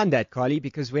 You'll find that, Carly,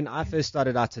 because when I first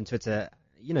started out on Twitter,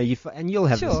 and you'll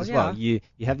have this as well. You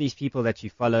have these people that you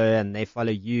follow, and they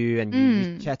follow you, and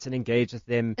you chat and engage with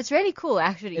them. It's really cool,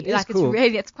 actually. It's cool.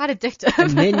 It's quite addictive.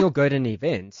 And then you'll go to an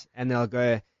event, and they'll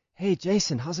go, "Hey,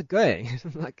 Jason, how's it going?"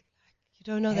 I'm like, you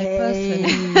don't know that person.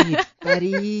 Hey,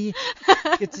 buddy,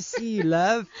 good to see you,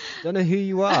 love. Don't know who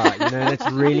you are, and it's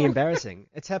really embarrassing.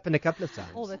 It's happened a couple of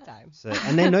times. All the time. So,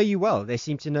 and they know you well. They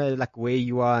seem to know where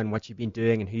you are and what you've been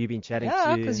doing and who you've been chatting to.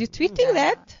 Yeah, because you're tweeting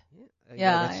that.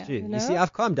 Yeah, that's true. You see,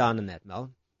 I've calmed down on that,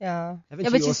 Mel. Yeah. Haven't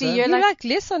but you you also? see, you're like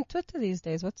less on Twitter these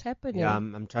days. What's happening? Yeah,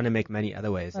 I'm trying to make money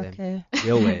other ways. Okay.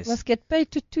 Real ways. Must get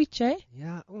paid to Twitch, eh?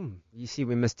 Yeah. You see,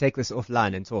 we must take this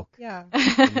offline and talk. Yeah.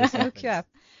 Look you up.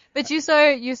 But you've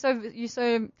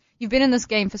been in this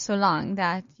game for so long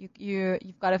that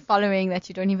you've got a following that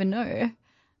you don't even know.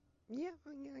 Yeah.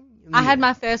 I had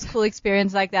my first cool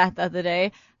experience like that the other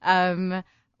day.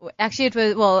 Actually, it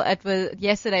was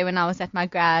yesterday when I was at my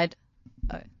grad.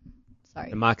 Oh,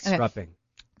 sorry. The mic's dropping.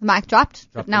 The mic dropped,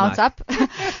 but now it's up.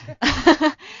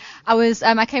 I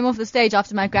came off the stage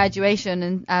after my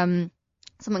graduation, and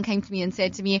someone came to me and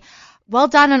said to me, "Well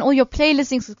done on all your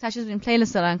playlisting." Because Clutch has been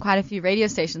playlisted on quite a few radio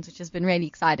stations, which has been really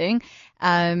exciting.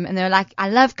 And they were like, "I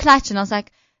love Clutch," and I was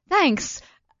like, "Thanks."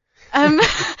 I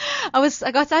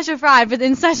got such a pride, but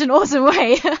in such an awesome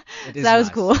way. That was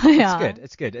cool. Yeah.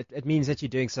 It's good. It means that you're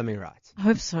doing something right. I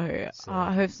hope so.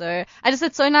 I hope so.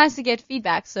 It's so nice to get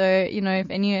feedback. So, if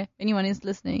anyone is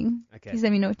listening, please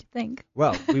let me know what you think.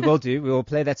 Well, we will do. We will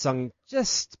play that song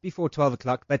just before 12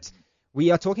 o'clock, but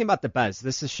we are talking about the buzz.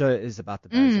 This show is about the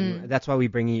buzz. And that's why we're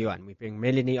bringing you on. We bring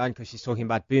Melanie on because she's talking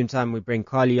about Boomtime. We bring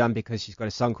Carly on because she's got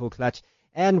a song called Clutch.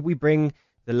 And we bring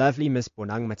the lovely Miss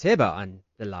Bonang Mateba on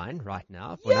the line right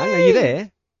now. Bonang, are you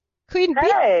there? Queen B.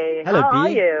 Hey, hello, how B. are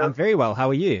you? I'm very well. How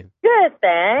are you? Good,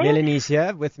 thanks. Melanie's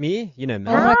here with me. You know, Oh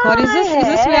my God, is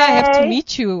this where I have to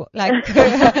meet you? Like,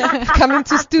 coming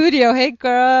to studio. Hey,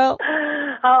 girl.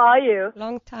 How are you?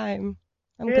 Long time.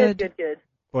 I'm good. good. Good.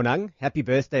 Bonang, happy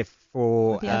birthday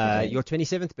for Happy your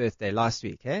 27th birthday last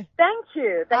week, eh? Thank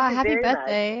you. Thank you happy very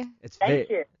birthday. much. Thank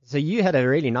you. So you had a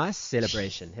really nice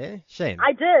celebration, hey? Shame.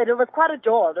 I did. It was quite a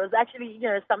jolt. It was actually,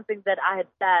 something that I had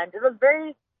planned. It was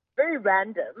very, very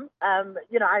random.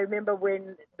 I remember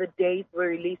when the dates were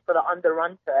released for the On the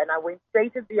Run tour, and I went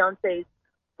straight to Beyonce's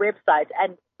website,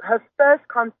 and her first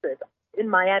concert in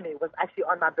Miami was actually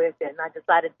on my birthday, and I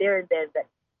decided there and then that,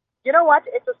 you know what,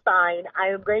 it's a sign. I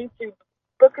am going to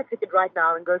book a ticket right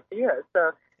now and go see her.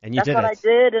 So that's what I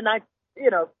did, and I,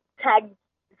 tagged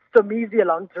Somizi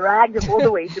along, dragged him all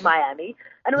the way to Miami,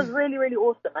 and it was really, really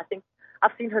awesome. I think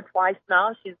I've seen her twice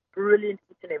now. She's brilliant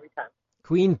each and every time.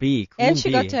 Queen B. And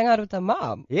she got to hang out with her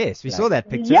mom. Yes, we saw that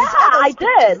picture. Yeah, I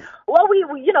did. Well, we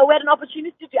had an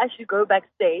opportunity to actually go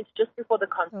backstage just before the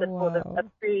concert for the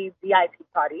free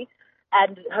VIP party,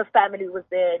 and her family was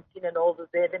there, and Tina Knowles was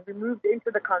there. Then we moved into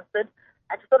the concert,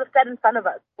 and she sort of sat in front of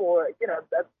us for,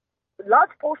 a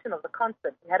large portion of the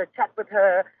concert. We had a chat with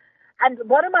her, and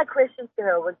one of my questions to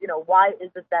her was, why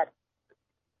is it that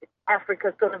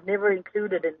Africa sort of never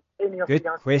included in any of Good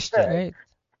Beyonce's question. tours?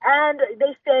 And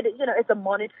they said, it's a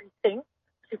monetary thing.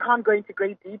 She can't go into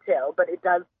great detail, but it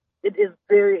is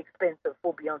very expensive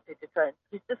for Beyonce to turn.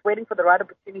 She's just waiting for the right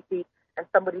opportunity and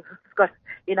somebody who's got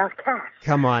enough cash.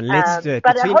 Come on, let's do it.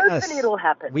 But Between hopefully us, it'll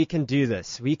happen. we can do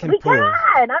this. We can We pull.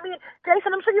 can. I mean,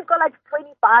 Jason, I'm sure you've got like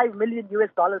 $25 million US.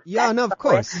 Yeah, no, of somewhere.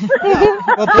 course.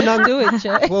 Well, Bonang, Do it,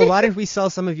 Jay. well, why don't we sell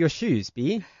some of your shoes,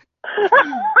 B?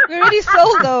 We already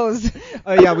sold those.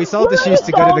 Oh yeah, we sold the shoes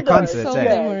to go to the concert. Sold eh?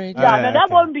 them already. Yeah, no, that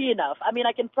okay. won't be enough. I mean,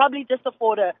 I can probably just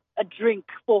afford a drink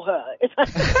for her if I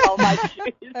sell my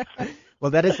shoes.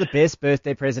 Well, that is the best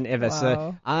birthday present ever. So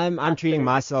Wow. I'm treating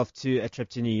myself to a trip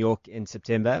to New York in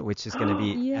September, which is going to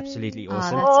be absolutely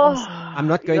awesome. That's awesome. I'm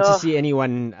not going to see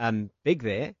anyone big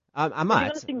there. I You're might.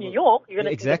 going to see New York. You're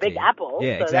going to see the Big Apple.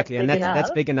 Yeah, so exactly. And big that's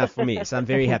enough. big enough for me. So I'm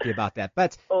very happy about that.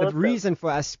 But the Awesome. reason for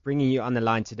us bringing you on the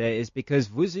line today is because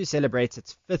Vuzu celebrates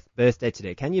its 5th birthday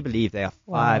today. Can you believe they are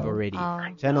 5 Wow. already?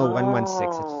 Wow. Channel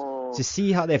 116. Oh. To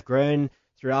see how they've grown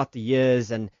throughout the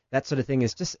years and that sort of thing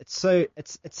is just,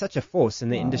 it's such a force in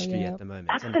the industry yeah. at the moment.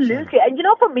 And Absolutely. And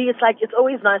for me, it's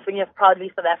always nice when you have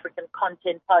proudly South African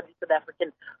content, proudly South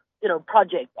African,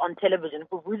 projects on television.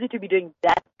 For Vuzu to be doing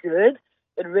that good,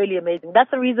 it's really amazing. That's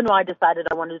the reason why I decided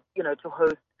I wanted, to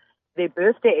host their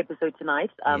birthday episode tonight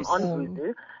Yes. on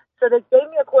Vuzu. So they gave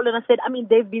me a call and I said,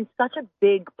 they've been such a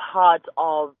big part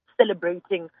of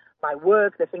celebrating my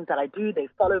work, the things that I do. They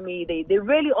follow me. They're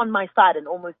really on my side and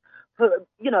almost, for,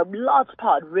 large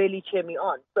part, really cheer me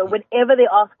on. So whenever they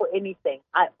ask for anything,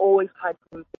 I always try to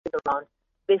move things around.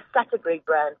 They're such a great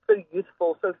brand, so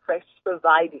youthful, so fresh, so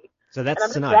vibey. So that's and I'm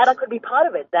just tonight. glad I could be part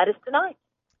of it. That is tonight.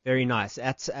 Very nice.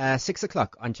 At 6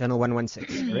 o'clock on Channel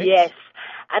 116, correct? Yes.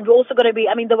 And we're also going to be,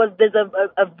 there's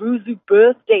a Vuzu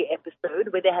birthday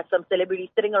episode where they had some celebrities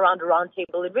sitting around a round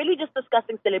table and really just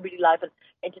discussing celebrity life and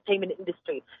entertainment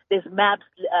industry. There's Maps,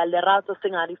 Lerato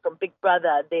Singari from Big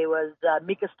Brother. There was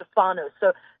Mika Stefano.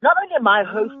 So not only am I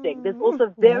hosting, there's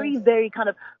also very, very kind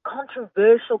of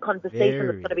controversial conversation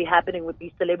that's going to be happening with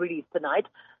these celebrities tonight.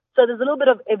 So there's a little bit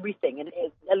of everything and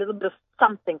a little bit of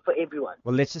something for everyone.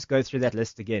 Well, let's just go through that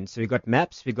list again. So we've got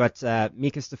Maps, we've got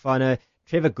Mika Stefano,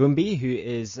 Trevor Gumbi, who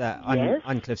is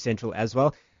on Cliff Central as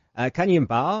well. Kanye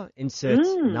Mbao, insert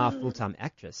now full-time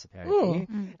actress, apparently.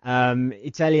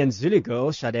 Italian Zulu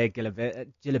girl, Sade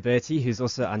Giliberti, who's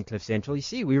also on Cliff Central. You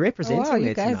see, we're representing wow, you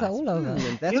there guys tonight. are all over.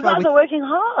 And that's You why guys are working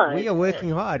hard. we are working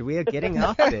hard. We are getting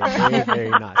out there. Very, very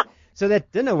nice. So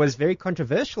that dinner was very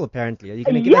controversial, apparently. Are you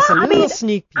going to give us a little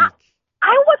sneak peek?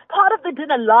 I was part of the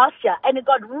dinner last year, and it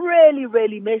got really,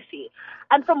 really messy.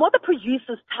 And from what the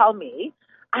producers tell me,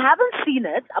 I haven't seen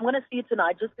it. I'm going to see it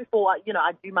tonight just before,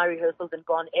 I do my rehearsals and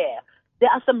go on air. There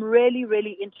are some really,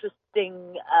 really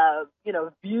interesting,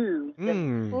 views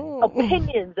and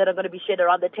opinions that are going to be shared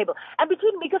around the table. And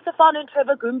between Mika Stefano and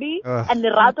Trevor Gumbi and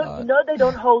Lerato, they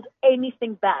don't hold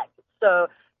anything back. So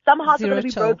some hearts are going to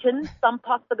be broken. Some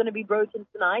pots are going to be broken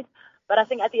tonight. But I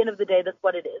think at the end of the day, that's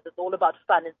what it is. It's all about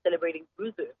fun and celebrating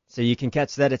Vuzu. So you can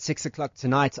catch that at 6 o'clock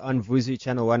tonight on Vuzu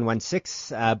Channel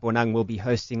 116. Bonang will be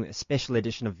hosting a special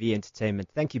edition of V Entertainment.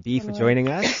 Thank you, B, for joining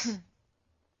us.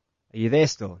 Are you there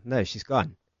still? No, she's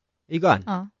gone. Are you gone?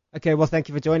 Oh. Okay, well, thank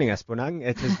you for joining us, Bonang.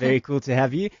 It was very cool to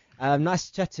have you. Nice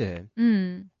to chat to her.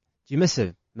 Do you miss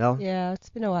her, Mel? Yeah, it's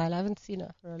been a while. I haven't seen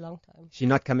her for a long time. She's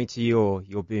not coming to your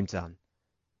Boomtown?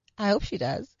 I hope she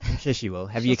does. I'm sure she will.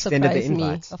 Have She'll you extended the surprise me,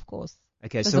 invite? of course.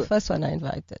 Okay, It was so the first one I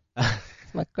invited.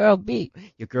 It's my girl B.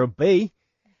 Your girl B.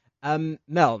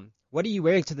 Mel, what are you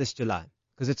wearing to this July?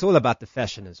 Because it's all about the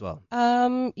fashion as well.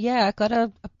 Yeah, I got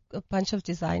a bunch of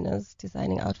designers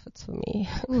designing outfits for me.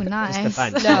 Ooh, nice. Just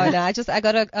the fun. No, I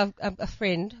got a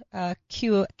friend,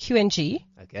 QNG.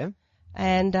 Okay.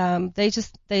 And they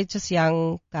just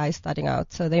young guys starting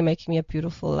out, so they're making me a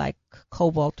beautiful like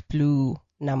cobalt blue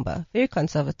number. Very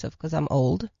conservative because I'm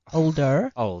older.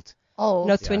 Old.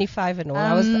 No, 25 and all.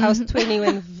 I was 20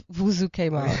 when Vuzu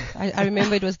came out. I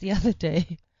remember it was the other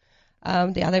day.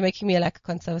 They're making me like a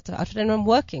conservative outfit, and I'm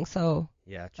working, so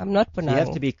I'm not Bonang. So you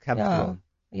have to be comfortable.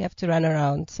 Yeah, you have to run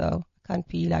around, so I can't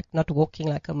be like not walking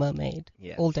like a mermaid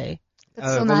all day. It's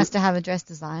so nice to have a dress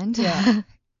designed. Yeah.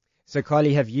 So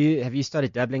Carly, have you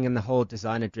started dabbling in the whole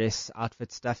designer dress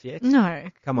outfit stuff yet? No.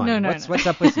 Come on. No. What's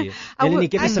up with you? Melanie,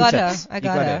 give us some tips. I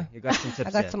got her. You got some tips.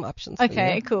 I got there. some options.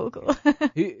 Okay, cool.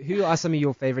 Who are some of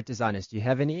your favorite designers? Do you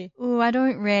have any? Ooh, I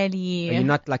don't really. Are you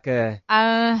not like a?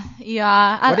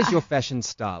 Yeah. What is your fashion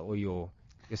style or your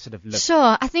sort of look?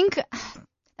 Sure, I think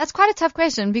that's quite a tough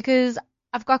question because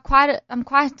I'm quite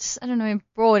I don't know,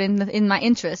 broad in my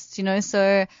interests,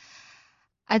 so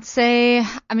I'd say,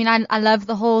 I love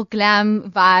the whole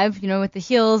glam vibe, with the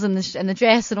heels and the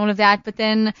dress and all of that, but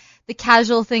then the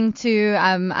casual thing too.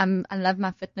 I love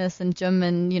my fitness and gym,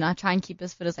 and I try and keep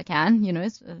as fit as I can.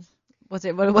 What's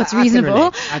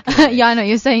reasonable? I can relate. Yeah, I know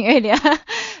you're saying earlier,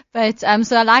 But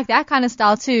so I like that kind of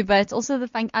style too. But also the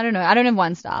thing, I don't know. I don't have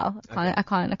one style. I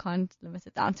can't limit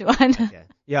it down to one. Okay.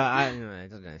 Yeah, I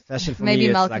don't know. Fashion for Maybe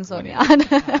me, Mel it's can like sort me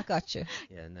whatever. out. I got you.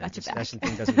 Yeah, no, Got your this back. fashion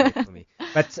thing doesn't work for me.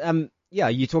 But yeah,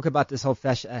 you talk about this whole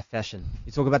fashion.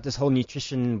 You talk about this whole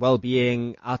nutrition,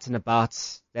 well-being, out and about,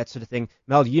 that sort of thing.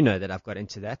 Mel, you know that I've got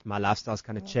into that. My lifestyle's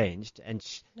kind of changed, and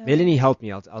Melanie helped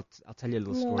me. I'll tell you a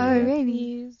little story. Oh, here.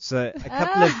 really? So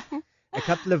a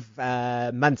couple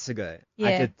of months ago,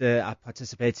 Yeah. I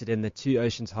participated in the Two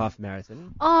Oceans Half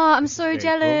Marathon. Oh, I'm Which is so very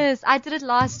jealous. I did it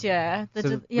last year.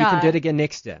 So we can do it again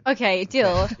next year. Okay,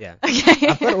 deal. Yeah. Okay.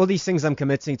 I've got all these things I'm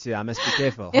committing to. I must be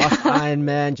careful. Half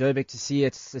Ironman, Joburg to see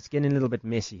it's getting a little bit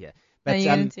messy here. But No,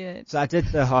 you're gonna do it. so I did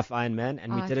the Half Ironman,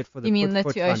 and we did it for the you mean Foot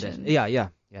the Two Foundation. Oceans? Yeah.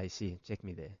 You see, check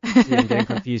me there. See, I'm getting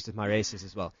confused with my races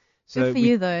as well. So Good for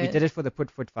you, though. we did it for the Put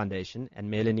Foot Foundation,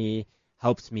 and Melanie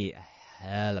helped me a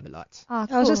hell of a lot. Oh,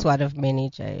 I was just one of many,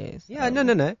 Jays. Yeah,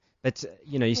 no. But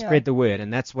you spread the word,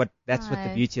 and that's what the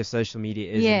Nice. beauty of social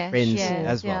media is, Yes, and friends yes,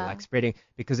 as well, yeah. like spreading,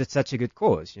 because it's such a good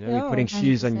cause. We're putting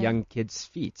shoes on 100%. young kids'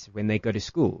 feet when they go to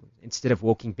school instead of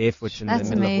walking barefoot in That's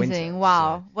the middle amazing. of winter.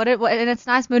 Wow. And it's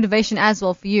nice motivation as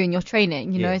well for you in your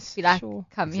training, Yes, to be like, sure.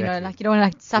 come, Exactly. like you don't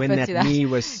want to suffer When that to that. knee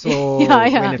was sore, Yeah,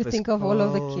 yeah. when it To was think of all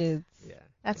of the cold. kids. Yeah.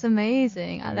 That's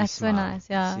amazing. And we That's so smile, nice.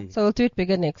 Yeah. you see. So we'll do it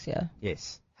bigger next year.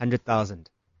 Yes, 100,000.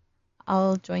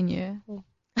 I'll join you. We'll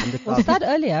 100,000. start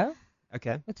earlier.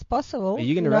 Okay. It's possible. Are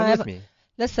you going to know, run I with have- me?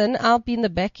 Listen, I'll be in the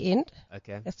back end.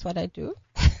 Okay. That's what I do.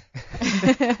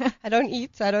 I don't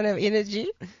eat, so I don't have energy.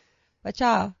 But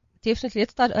yeah, definitely,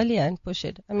 let's start earlier and push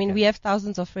it. I mean, Okay. we have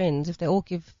thousands of friends. If they all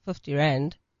give 50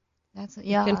 rand, That's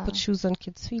you can put shoes on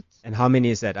kids' feet. And how many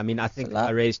is that? I mean, I think a lot.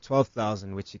 I raised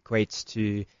 12,000, which equates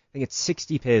to, I think it's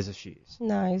 60 pairs of shoes,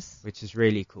 Nice. which is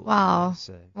really cool. Wow.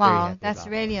 So, very Wow, happy that's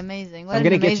about really that. amazing. So I'm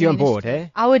going to get you on board, initiative.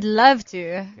 eh? I would love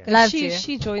to. Love to.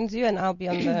 She joins you, and I'll be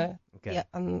on the Okay.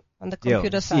 on the Deal.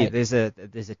 computer See, side. there's a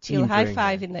team. She'll high doing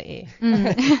five that. in the air.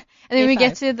 And then we High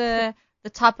get five. to the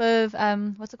top of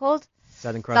what's it called?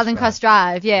 Southern Cross. Southern Cross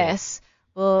Drive. Yes.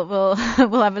 We'll we'll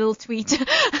have a little tweet.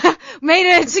 Made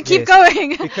it to keep Yes.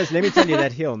 going. Because let me tell you,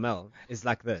 that hill, Mel, is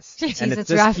like this. Jeez, and it it's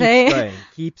just rough,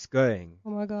 keeps going. Oh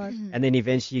my God. And then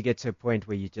eventually you get to a point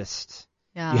where you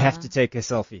Yeah. you have to take a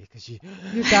selfie because you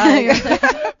You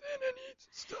die.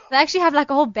 They actually have like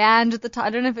a whole band at the top. I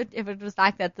don't know if it was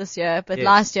like that this year, but Yes.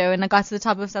 last year when I got to the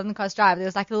top of Southern Cross Drive, there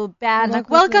was like a little band Oh my like,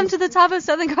 "Welcome goodness. to the top of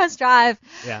Southern Cross Drive."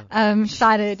 Yeah.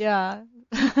 Shouted, yeah.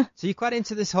 So you're quite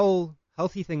into this whole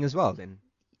healthy thing as well, then.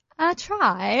 I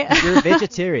try. You're a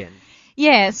vegetarian.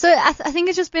 Yeah, so I think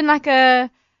it's just been like I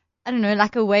don't know,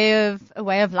 like a way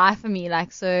of life for me.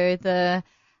 Like, so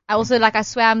I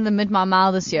swam the Mid-Mile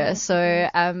Mile this year, so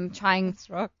trying. Let's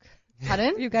rock.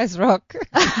 Pardon? You guys rock.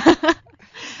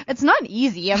 It's not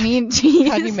easy. I mean,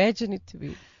 Can't imagine it to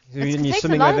be. When It you're takes a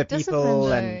swimming lot over of discipline, people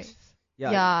though. and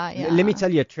Yeah. Let me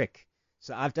tell you a trick.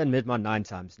 So I've done Mid-Mile 9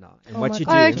 times now, and Oh what my you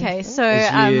do. Oh, okay, so is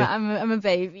you- I'm a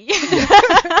baby.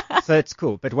 So it's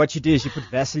cool. But what you do is you put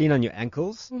Vaseline on your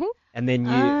ankles, Mhm. and then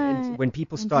Ah, when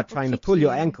people when start people trying to kick pull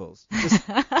your you. ankles,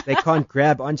 they can't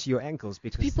grab onto your ankles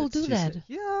because People it's do too that? stiff.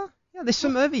 Yeah, they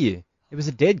swim over you. There was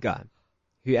a dead guy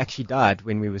who actually died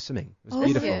when we were swimming. It was Oh,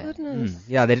 beautiful. yeah. Goodness.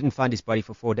 Yeah, they didn't find his body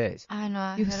for 4 days. I know.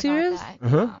 I You heard about serious? that,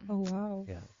 Uh-huh. yeah. Oh wow.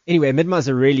 Yeah. Anyway, Mid-Mile's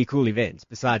a really cool event.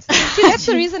 Besides that, See, that's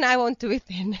the reason I won't do it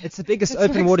then. it's the biggest That's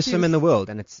open my water swim in excuse. the world,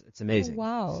 and it's amazing.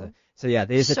 Wow. So yeah,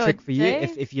 there's a Sure, trick for you.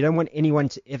 Jay. If you don't want anyone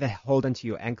to ever hold onto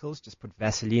your ankles, just put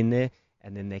Vaseline there,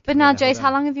 and then they can. But now, never hold Jace, how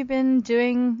on. long have you been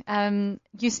doing?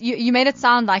 You made it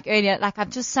sound like earlier, like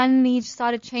I've just suddenly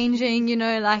started changing.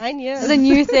 Like 9 years. it's a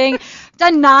new thing.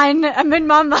 Done 9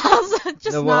 Mid-Mile Miles,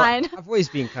 just No, well, 9. I've always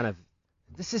been kind of.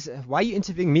 This is why are you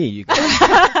interviewing me, you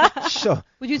guys? Sure.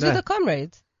 Would you do No. the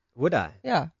comrades? Would I?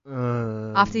 Yeah.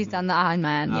 After he's done the Iron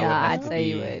Man, I yeah, would have I'd to say be-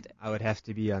 you would. I would have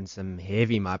to be on some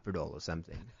heavy Miprodol or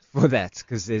something for that,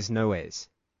 because there's no ways.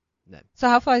 So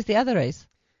how far is the other race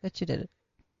that you did?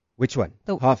 Which one?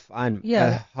 The- Half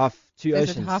Two Is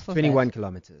it Oceans, half of 21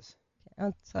 kilometers.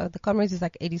 So the comrades is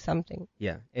like 80 something.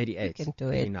 Yeah, 88. You can do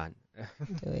it. 89.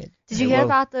 Do it. Did you Yeah, hear well-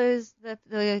 about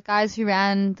the guys who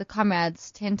ran the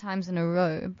comrades 10 times in a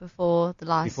row before the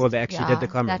last? Before they actually did the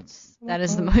comrades. That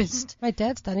is the Oh my most. My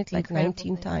dad's done it like Incredible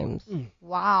 19 thing. times.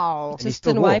 Wow. And he Just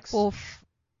still and wipe walks. off.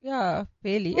 Yeah,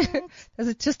 barely. Does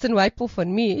it just and wipe off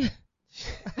on me?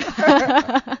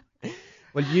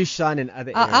 Well, you shine in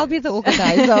other areas. I'll be the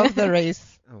organizer of the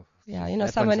race. Oh, Yeah, you know,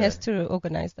 That someone one's has to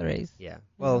organize the race. Yeah.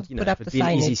 Well, you know, put up it the would be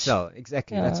an easy signage. sell.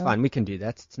 Exactly. That's Yeah. fine. We can do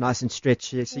that. It's nice and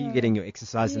stretchy, so you're getting your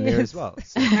exercise in there Yes. as well.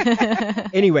 So.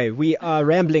 Anyway, we are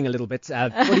rambling a little bit.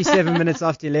 47 minutes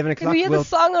after 11 Can o'clock. we hear the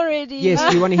song already?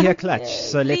 Yes, we want to hear Clutch.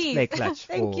 Yes, So let's please. play Clutch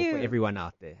Thank for you. everyone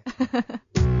out there.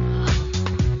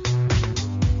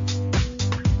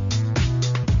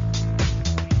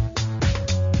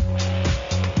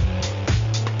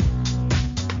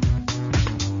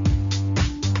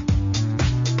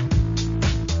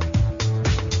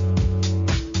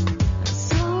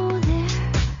 So there,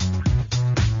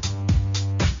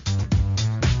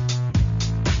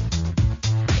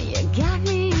 you got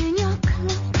me in your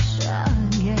clutch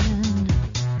again.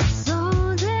 So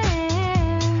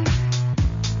there,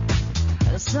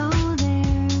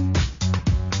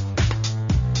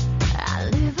 I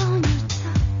live on your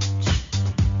touch.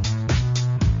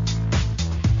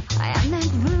 I am that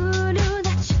voodoo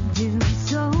that you do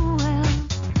so well.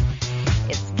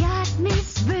 It's got me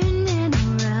spinning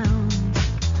around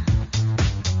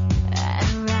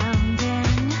and around,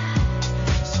 and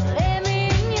so let me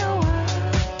in your world.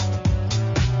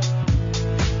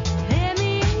 Let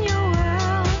me in your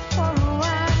world for a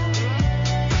while.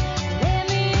 Let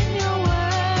me in your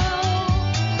world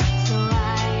so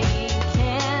I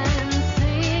can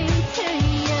sing to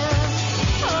you.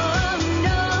 Oh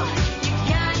no, you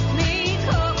got me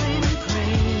going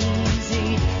crazy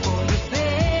for you,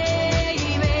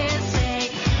 baby. Say,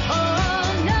 oh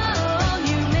no,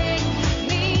 you make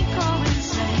me go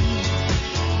insane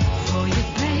for you,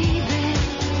 baby.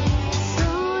 So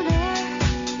there,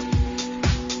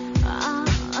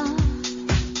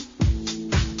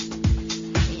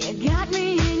 you got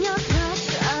me in your clutch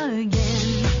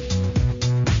again.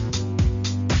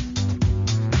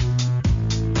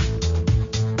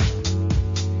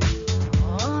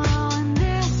 Oh, and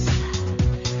this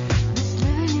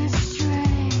living is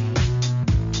strange.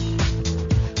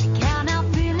 We count our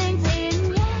feelings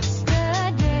in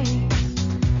yesterday.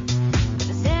 But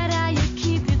is that how you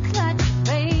keep your clutch,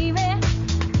 baby?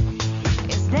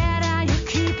 Is that how you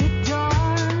keep it,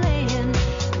 darling?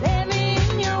 Let me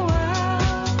in your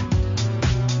world.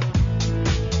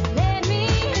 Let me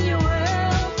in your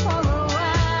world for a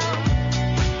while.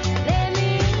 Let me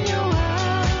in your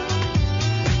world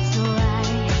so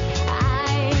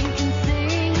I can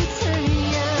sing to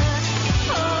you.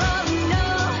 Oh no,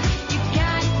 you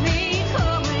got me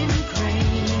going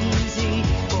crazy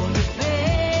for you,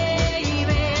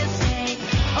 baby. Say,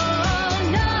 oh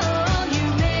no, you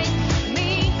make me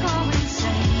go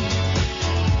insane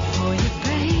for you,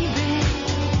 baby.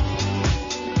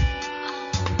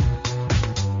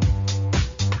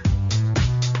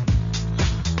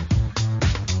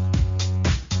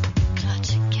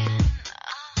 Clutch again.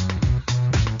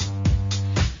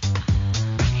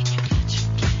 Can you clutch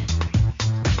again?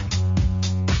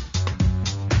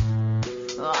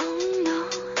 Oh no,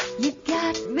 you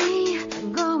got me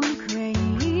going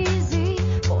crazy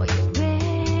for you,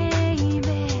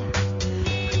 baby.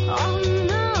 Oh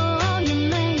no, you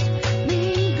make me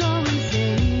go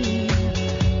insane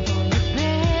for you,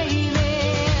 baby.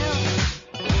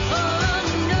 Oh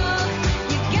no,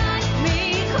 you got me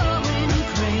going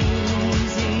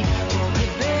crazy for you,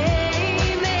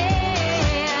 baby.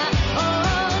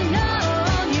 Oh no,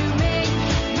 you make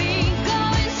me go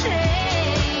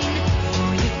insane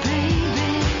for you,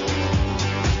 baby.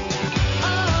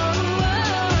 Oh,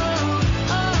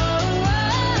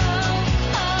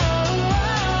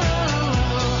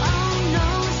 no,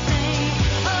 say,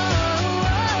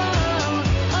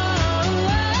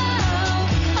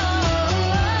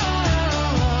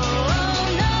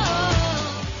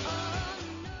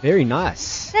 Very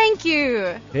nice. Thank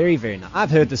you. Very, very nice.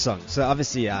 I've heard the song, so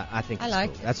obviously I think I it's like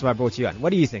cool. it. That's why I brought you on. What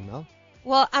do you think, Mel?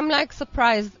 Well, I'm like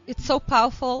surprised. It's so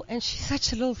powerful, and she's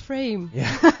such a little frame.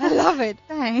 Yeah. I love it.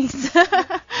 Thanks.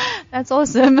 That's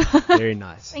awesome. Very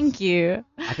nice. Thank you.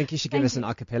 I think you should give us an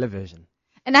a cappella version.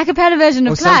 An a cappella version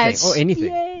Or of Clutch. something. Or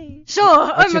anything. Yay. Sure. Oh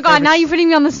What's my your god, now favorite- you're putting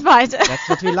me on the spot. That's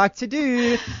what we like to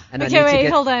do. And Okay, I need to wait,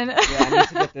 get, hold on. Yeah, I need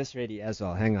to get this ready as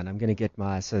well. Hang on, I'm going to get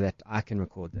so that I can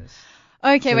record this.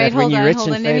 Okay, So wait, that when hold you're on, rich hold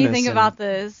and on. Let me famous think and- about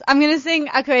this. I'm gonna sing.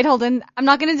 Okay, wait, hold on. I'm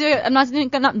not gonna do it. I'm not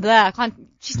gonna. Blah, I can't.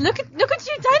 Just look what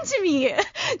you've done to me,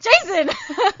 Jason.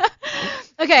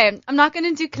 Okay, I'm not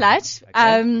gonna do Clutch.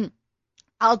 Okay.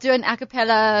 I'll do an a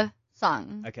cappella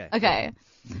song. Okay. Okay.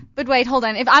 But wait, hold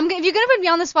on. If you're gonna put me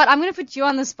on the spot, I'm gonna put you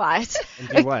on the spot. And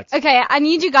do what? Okay, I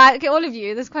need you guys. Okay, all of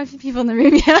you. There's quite a few people in the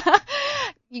room here.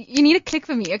 you need to click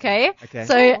for me, okay? Okay.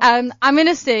 So I'm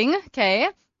gonna sing. Okay.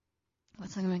 What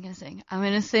song am I gonna sing? I'm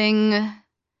gonna sing.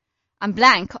 I'm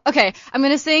blank. Okay, I'm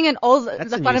gonna sing an old.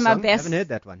 That's like a one new of my song. I best. haven't heard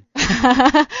that one.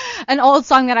 an old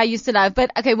song that I used to love.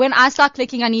 But okay, when I start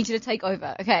clicking, I need you to take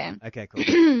over. Okay. Okay,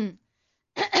 cool.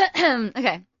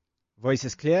 Okay. Voice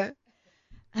is clear.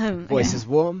 Voice is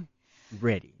warm.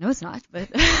 Ready. No, it's not, but.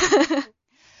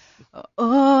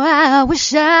 Oh, I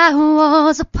wish I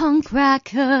was a punk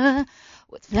rocker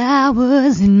with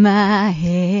flowers in my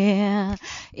hair.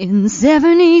 In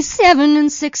 77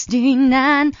 and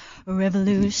 69,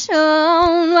 revolution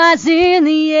was in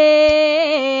the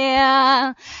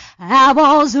air. I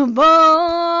was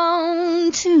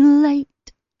born too late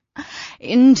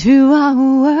into a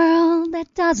world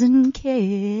that doesn't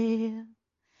care.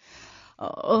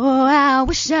 Oh, I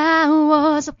wish I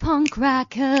was a punk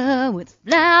rocker with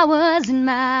flowers in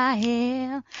my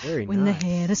hair. Very when nice. the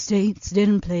head of states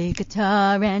didn't play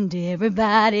guitar and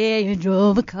everybody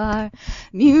drove a car.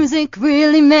 Music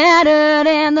really mattered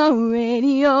and the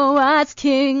radio was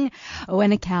king.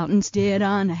 When accountants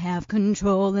didn't have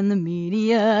control and the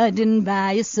media didn't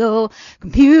buy your soul.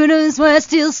 Computers were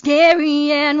still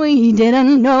scary and we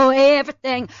didn't know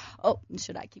everything. Oh,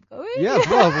 should I keep going? Yeah,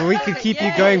 well, we could keep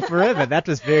you going forever. That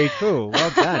was very cool. Well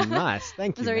done. Nice.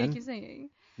 Thank you, Was I ready man. to keep singing?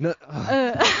 No,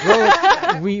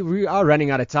 well, we are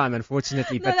running out of time,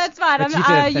 unfortunately. No, But, that's fine. but you did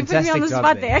a You put me on the fantastic job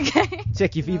spot there, okay?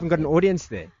 Check, you've even got an audience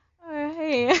there. Oh,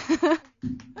 hey.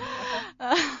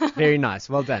 Very nice.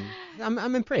 Well done.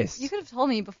 I'm impressed. You could have told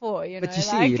me before, you know. But you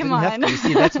see, like, you come didn't on. have to. You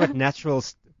see, that's what natural.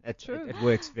 True. It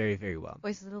works very, very well.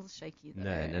 Voice is a little shaky though.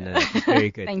 No. It's very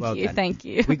good. Thank well you, done. thank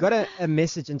you. We got a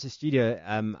message into studio.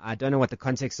 I don't know what the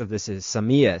context of this is.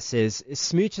 Samia says, "Is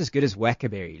Smooch as good as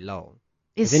Wackaberry?" Lol.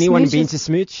 Is Has anyone Smooch been as- to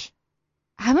Smooch?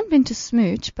 I haven't been to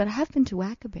Smooch, but I have been to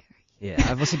Wackaberry. Yeah,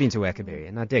 I've also been to Wackaberry,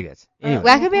 and I dig it. Anyway,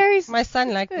 Wackaberries? My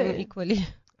son liked them Good. equally.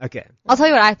 okay. I'll tell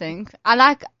you what I think. I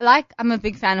like I'm a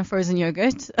big fan of frozen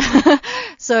yogurt.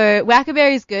 So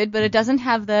Wackaberry is good, but it doesn't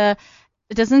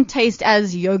taste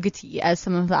as yogurty as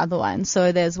some of the other ones.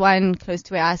 So there's one close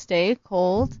to where I stay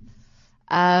called,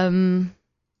 I've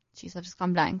just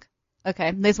gone blank.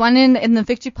 Okay, there's one in the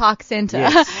Victory Park Centre.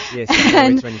 Yes, I know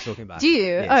And- which one you're talking about. Do you?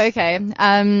 Yes. Oh,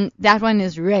 okay. That one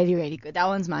is really, really good. That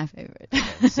one's my favorite.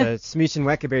 So Smooch and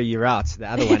Wackaberry, you're out. The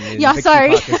other one is Yeah, Victory sorry.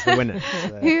 Park is the winner.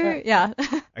 So- Yeah.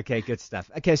 Okay, good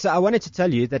stuff. Okay, so I wanted to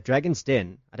tell you that Dragon's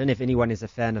Den, I don't know if anyone is a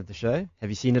fan of the show. Have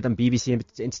you seen it on BBC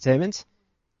Entertainment?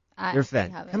 You're a fan.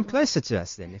 haven't. Come closer to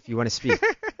us then if you want to speak.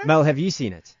 Mel, have you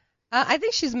seen it? I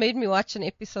think she's made me watch an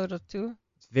episode or two.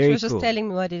 It's very She was cool. just telling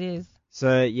me what it is.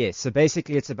 So, yes, so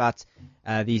basically it's about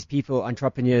these people,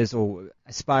 entrepreneurs or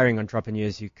aspiring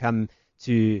entrepreneurs who come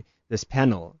to this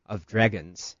panel of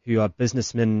dragons who are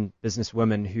businessmen,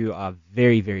 businesswomen who are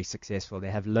very, very successful. They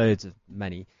have loads of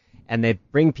money. And they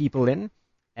bring people in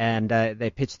and they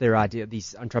pitch their idea.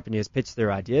 These entrepreneurs pitch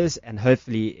their ideas, and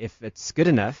hopefully if it's good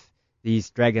enough, these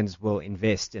dragons will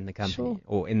invest in the company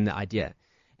or in the idea.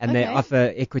 And they Okay.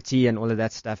 offer equity and all of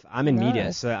that stuff. I'm in media,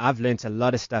 Nice. so I've learnt a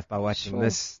lot of stuff by watching Sure.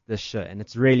 this show, and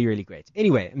it's really, really great.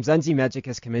 Anyway, Mzansi Magic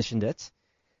has commissioned it,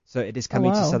 so it is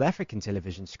coming to wow. South African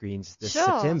television screens this Sure.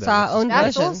 September. So our which is own great.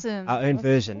 That's version. awesome. Our own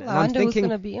version. Cool. And I I'm wonder who's thinking,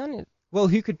 going to be on it. well,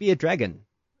 who could be a dragon?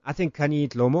 I think Kanye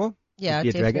Dlomo Yeah,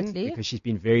 could be a dragon definitely. because she's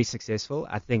been very successful.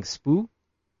 I think Spoo,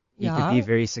 he could Yeah. be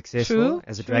very successful True,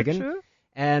 as a true, dragon. true.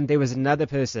 And there was another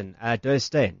person, Doe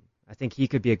Steyn. I think he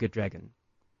could be a good dragon.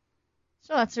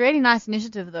 Sure, it's a really nice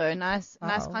initiative though. Nice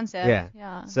Wow. concept.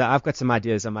 Yeah. So I've got some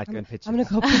ideas. I might go and pitch I'm it.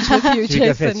 going to go pitch with you, Should we go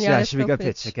Jason. pitch? Yeah, let's should we go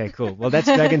pitch? Okay, cool. Well, that's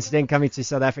Dragon's Den coming to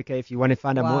South Africa. If you want to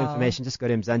find out more Wow. information, just go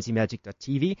to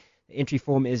mzansimagic.tv. The entry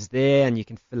form is there, and you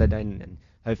can fill it in and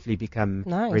hopefully become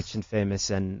Nice. rich and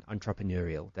famous and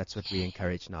entrepreneurial. That's what we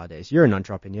encourage nowadays. You're an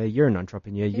entrepreneur. You're an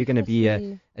entrepreneur. You're going to be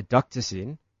Definitely. a doctor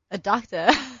soon. A doctor.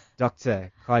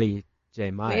 Dr. Carly J.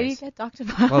 Myers. Where do you get doctor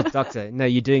from? Well, doctor. No,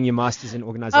 you're doing your master's in Oh,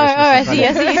 organizational I see.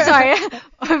 psychology. Sorry.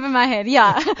 Over my head.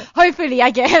 Yeah. Hopefully, I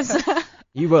guess.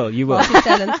 You will.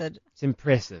 Multi-talented. It's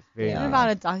impressive. Very Yeah. What nice. about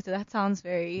a doctor? That sounds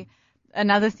very...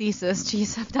 Another thesis.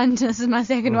 Jeez, I've done this is my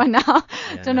second one now.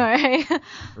 Yeah, Don't know. Hey?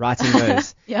 Writing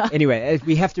those. Yeah. Anyway,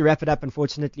 we have to wrap it up,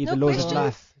 unfortunately. No the laws questions? of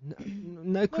life. No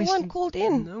No questions. one called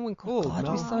in. No one called. God,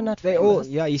 no. we're so not They all, famous.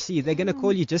 yeah, you see, they're going to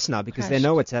call you just now because they Crashed.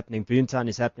 know what's happening. Boomtown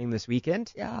is happening this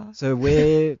weekend. Yeah. So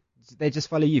they just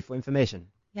follow you for information.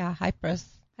 Yeah, Hypress.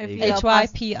 Hopefully they'll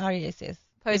HYPRESS.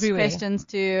 post Everywhere. questions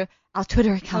to our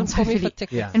Twitter accounts, Don't call me for hopefully,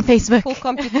 tickets. Yeah. and Facebook. Full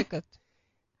CompuTicket.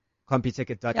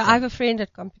 CompuTicket.com. Yeah, I have a friend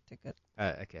at CompuTicket. Oh,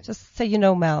 okay. Just say you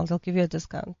know Mel. They'll give you a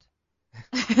discount.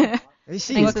 You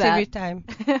see, Thanks Works for that. every time.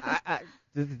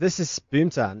 this is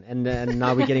Boomtown, and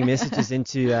now we're getting messages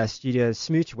into studio.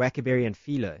 Smooch, Wackaberry, and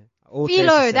Philo. All taste the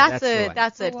Philo, same. that's the it. one.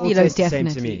 That's it. All Philo, taste the same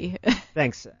to definitely. me.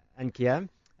 Thanks, Ankia.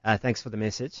 Thanks for the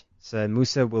message. So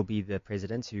Musa will be the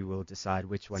president who will decide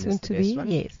which one Soon is the to best be,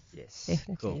 one. yes. Yes.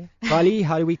 Definitely. Cool. Carly,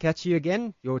 how do we catch you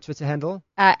again? Your Twitter handle?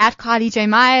 At Carly J.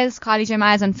 Myers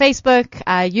on Facebook,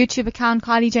 YouTube account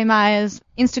Carly J. Myers,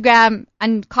 Instagram,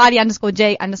 and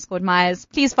Carly_J_Myers.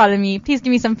 Please follow me. Please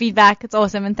give me some feedback. It's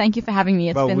awesome, and thank you for having me.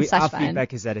 It's been such our fun.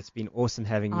 feedback is that it's been awesome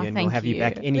having you, and we'll thank have you you.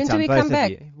 back When anytime, do we both come of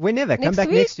back? you. Whenever. Come Next back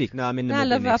week? next week. No, I'm in the I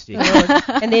middle of live next up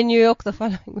week. and then New York the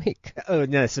following week. Oh,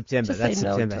 no, September. Just That's say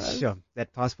no September. to us. Sure.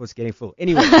 That passport's getting full.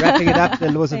 Anyway, wrapping it up,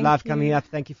 the Laws of Thank Life you. coming up.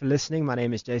 Thank you for listening. My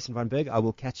name is Jason Von Berg. I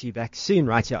will catch you back soon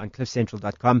right here on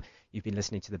cliffcentral.com. You've been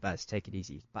listening to The Buzz. Take it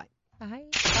easy. Bye. Bye.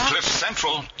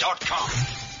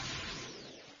 cliffcentral.com